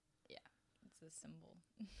 Yeah. It's a symbol.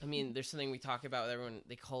 I mean, there's something we talk about with everyone.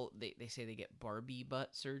 They say they get Barbie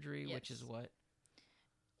butt surgery, yes. Which is what?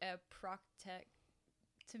 A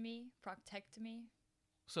proctectomy.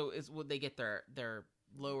 So would they get their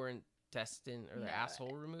lower intestine or their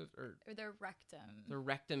asshole removed, or their rectum? Their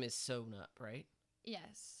rectum is sewn up, right?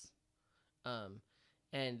 Yes.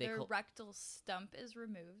 And their rectal stump is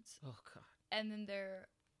removed. Oh God. And then their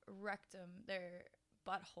rectum, their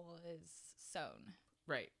butthole is sewn.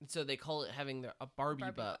 Right. So they call it having a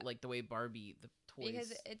Barbie butt, like the way Barbie the toys.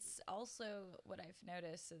 Because it's also what I've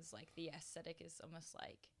noticed is like the aesthetic is almost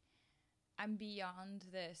like I'm beyond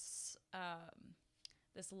this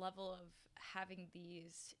this level of having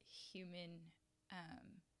these human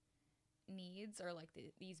needs or like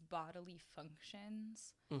these bodily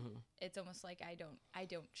functions. Mm-hmm. It's almost like I don't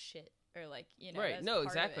shit or like, right. No,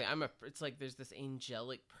 exactly. It's like there's this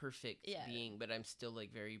angelic perfect being, but I'm still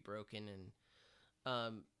like very broken. And I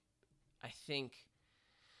think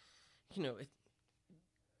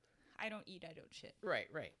I don't eat, I don't shit. Right.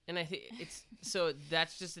 And I think it's so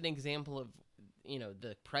that's just an example of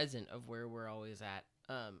the present of where we're always at.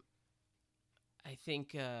 I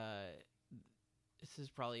think this is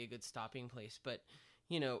probably a good stopping place, but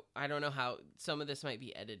I don't know how some of this might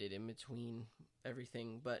be edited in between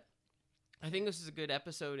everything, but I think this is a good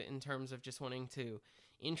episode in terms of just wanting to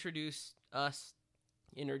introduce the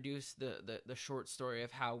short story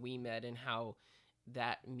of how we met and how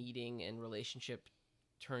that meeting and relationship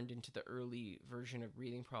turned into the early version of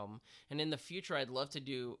Breathing Problem. And in the future, I'd love to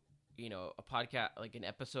do, a podcast, like an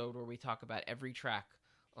episode where we talk about every track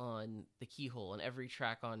on the Keyhole and every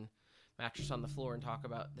track on Mattress on the Floor and talk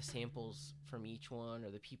about the samples from each one or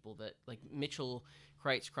the people that, like Mitchell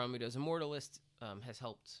Kreitz, Cromwell's Immortalist, has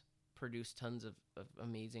helped produce tons of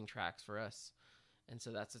amazing tracks for us. And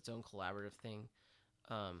so that's its own collaborative thing.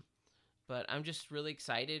 But I'm just really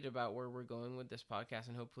excited about where we're going with this podcast,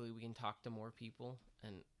 and hopefully we can talk to more people.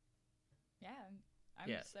 And yeah,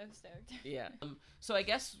 I'm so stoked. Yeah. So I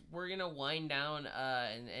guess we're going to wind down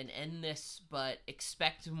and end this, but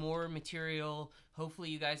expect more material. Hopefully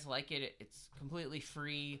you guys like it. It's completely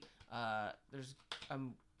free. Right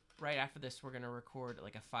after this, we're going to record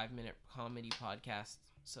like a 5-minute comedy podcast.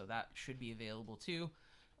 So that should be available too.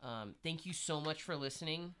 Thank you so much for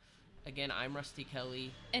listening. Again, I'm Rusty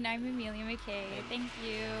Kelly. And I'm Emelia McKay. Thank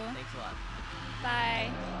you. Thanks a lot. Bye.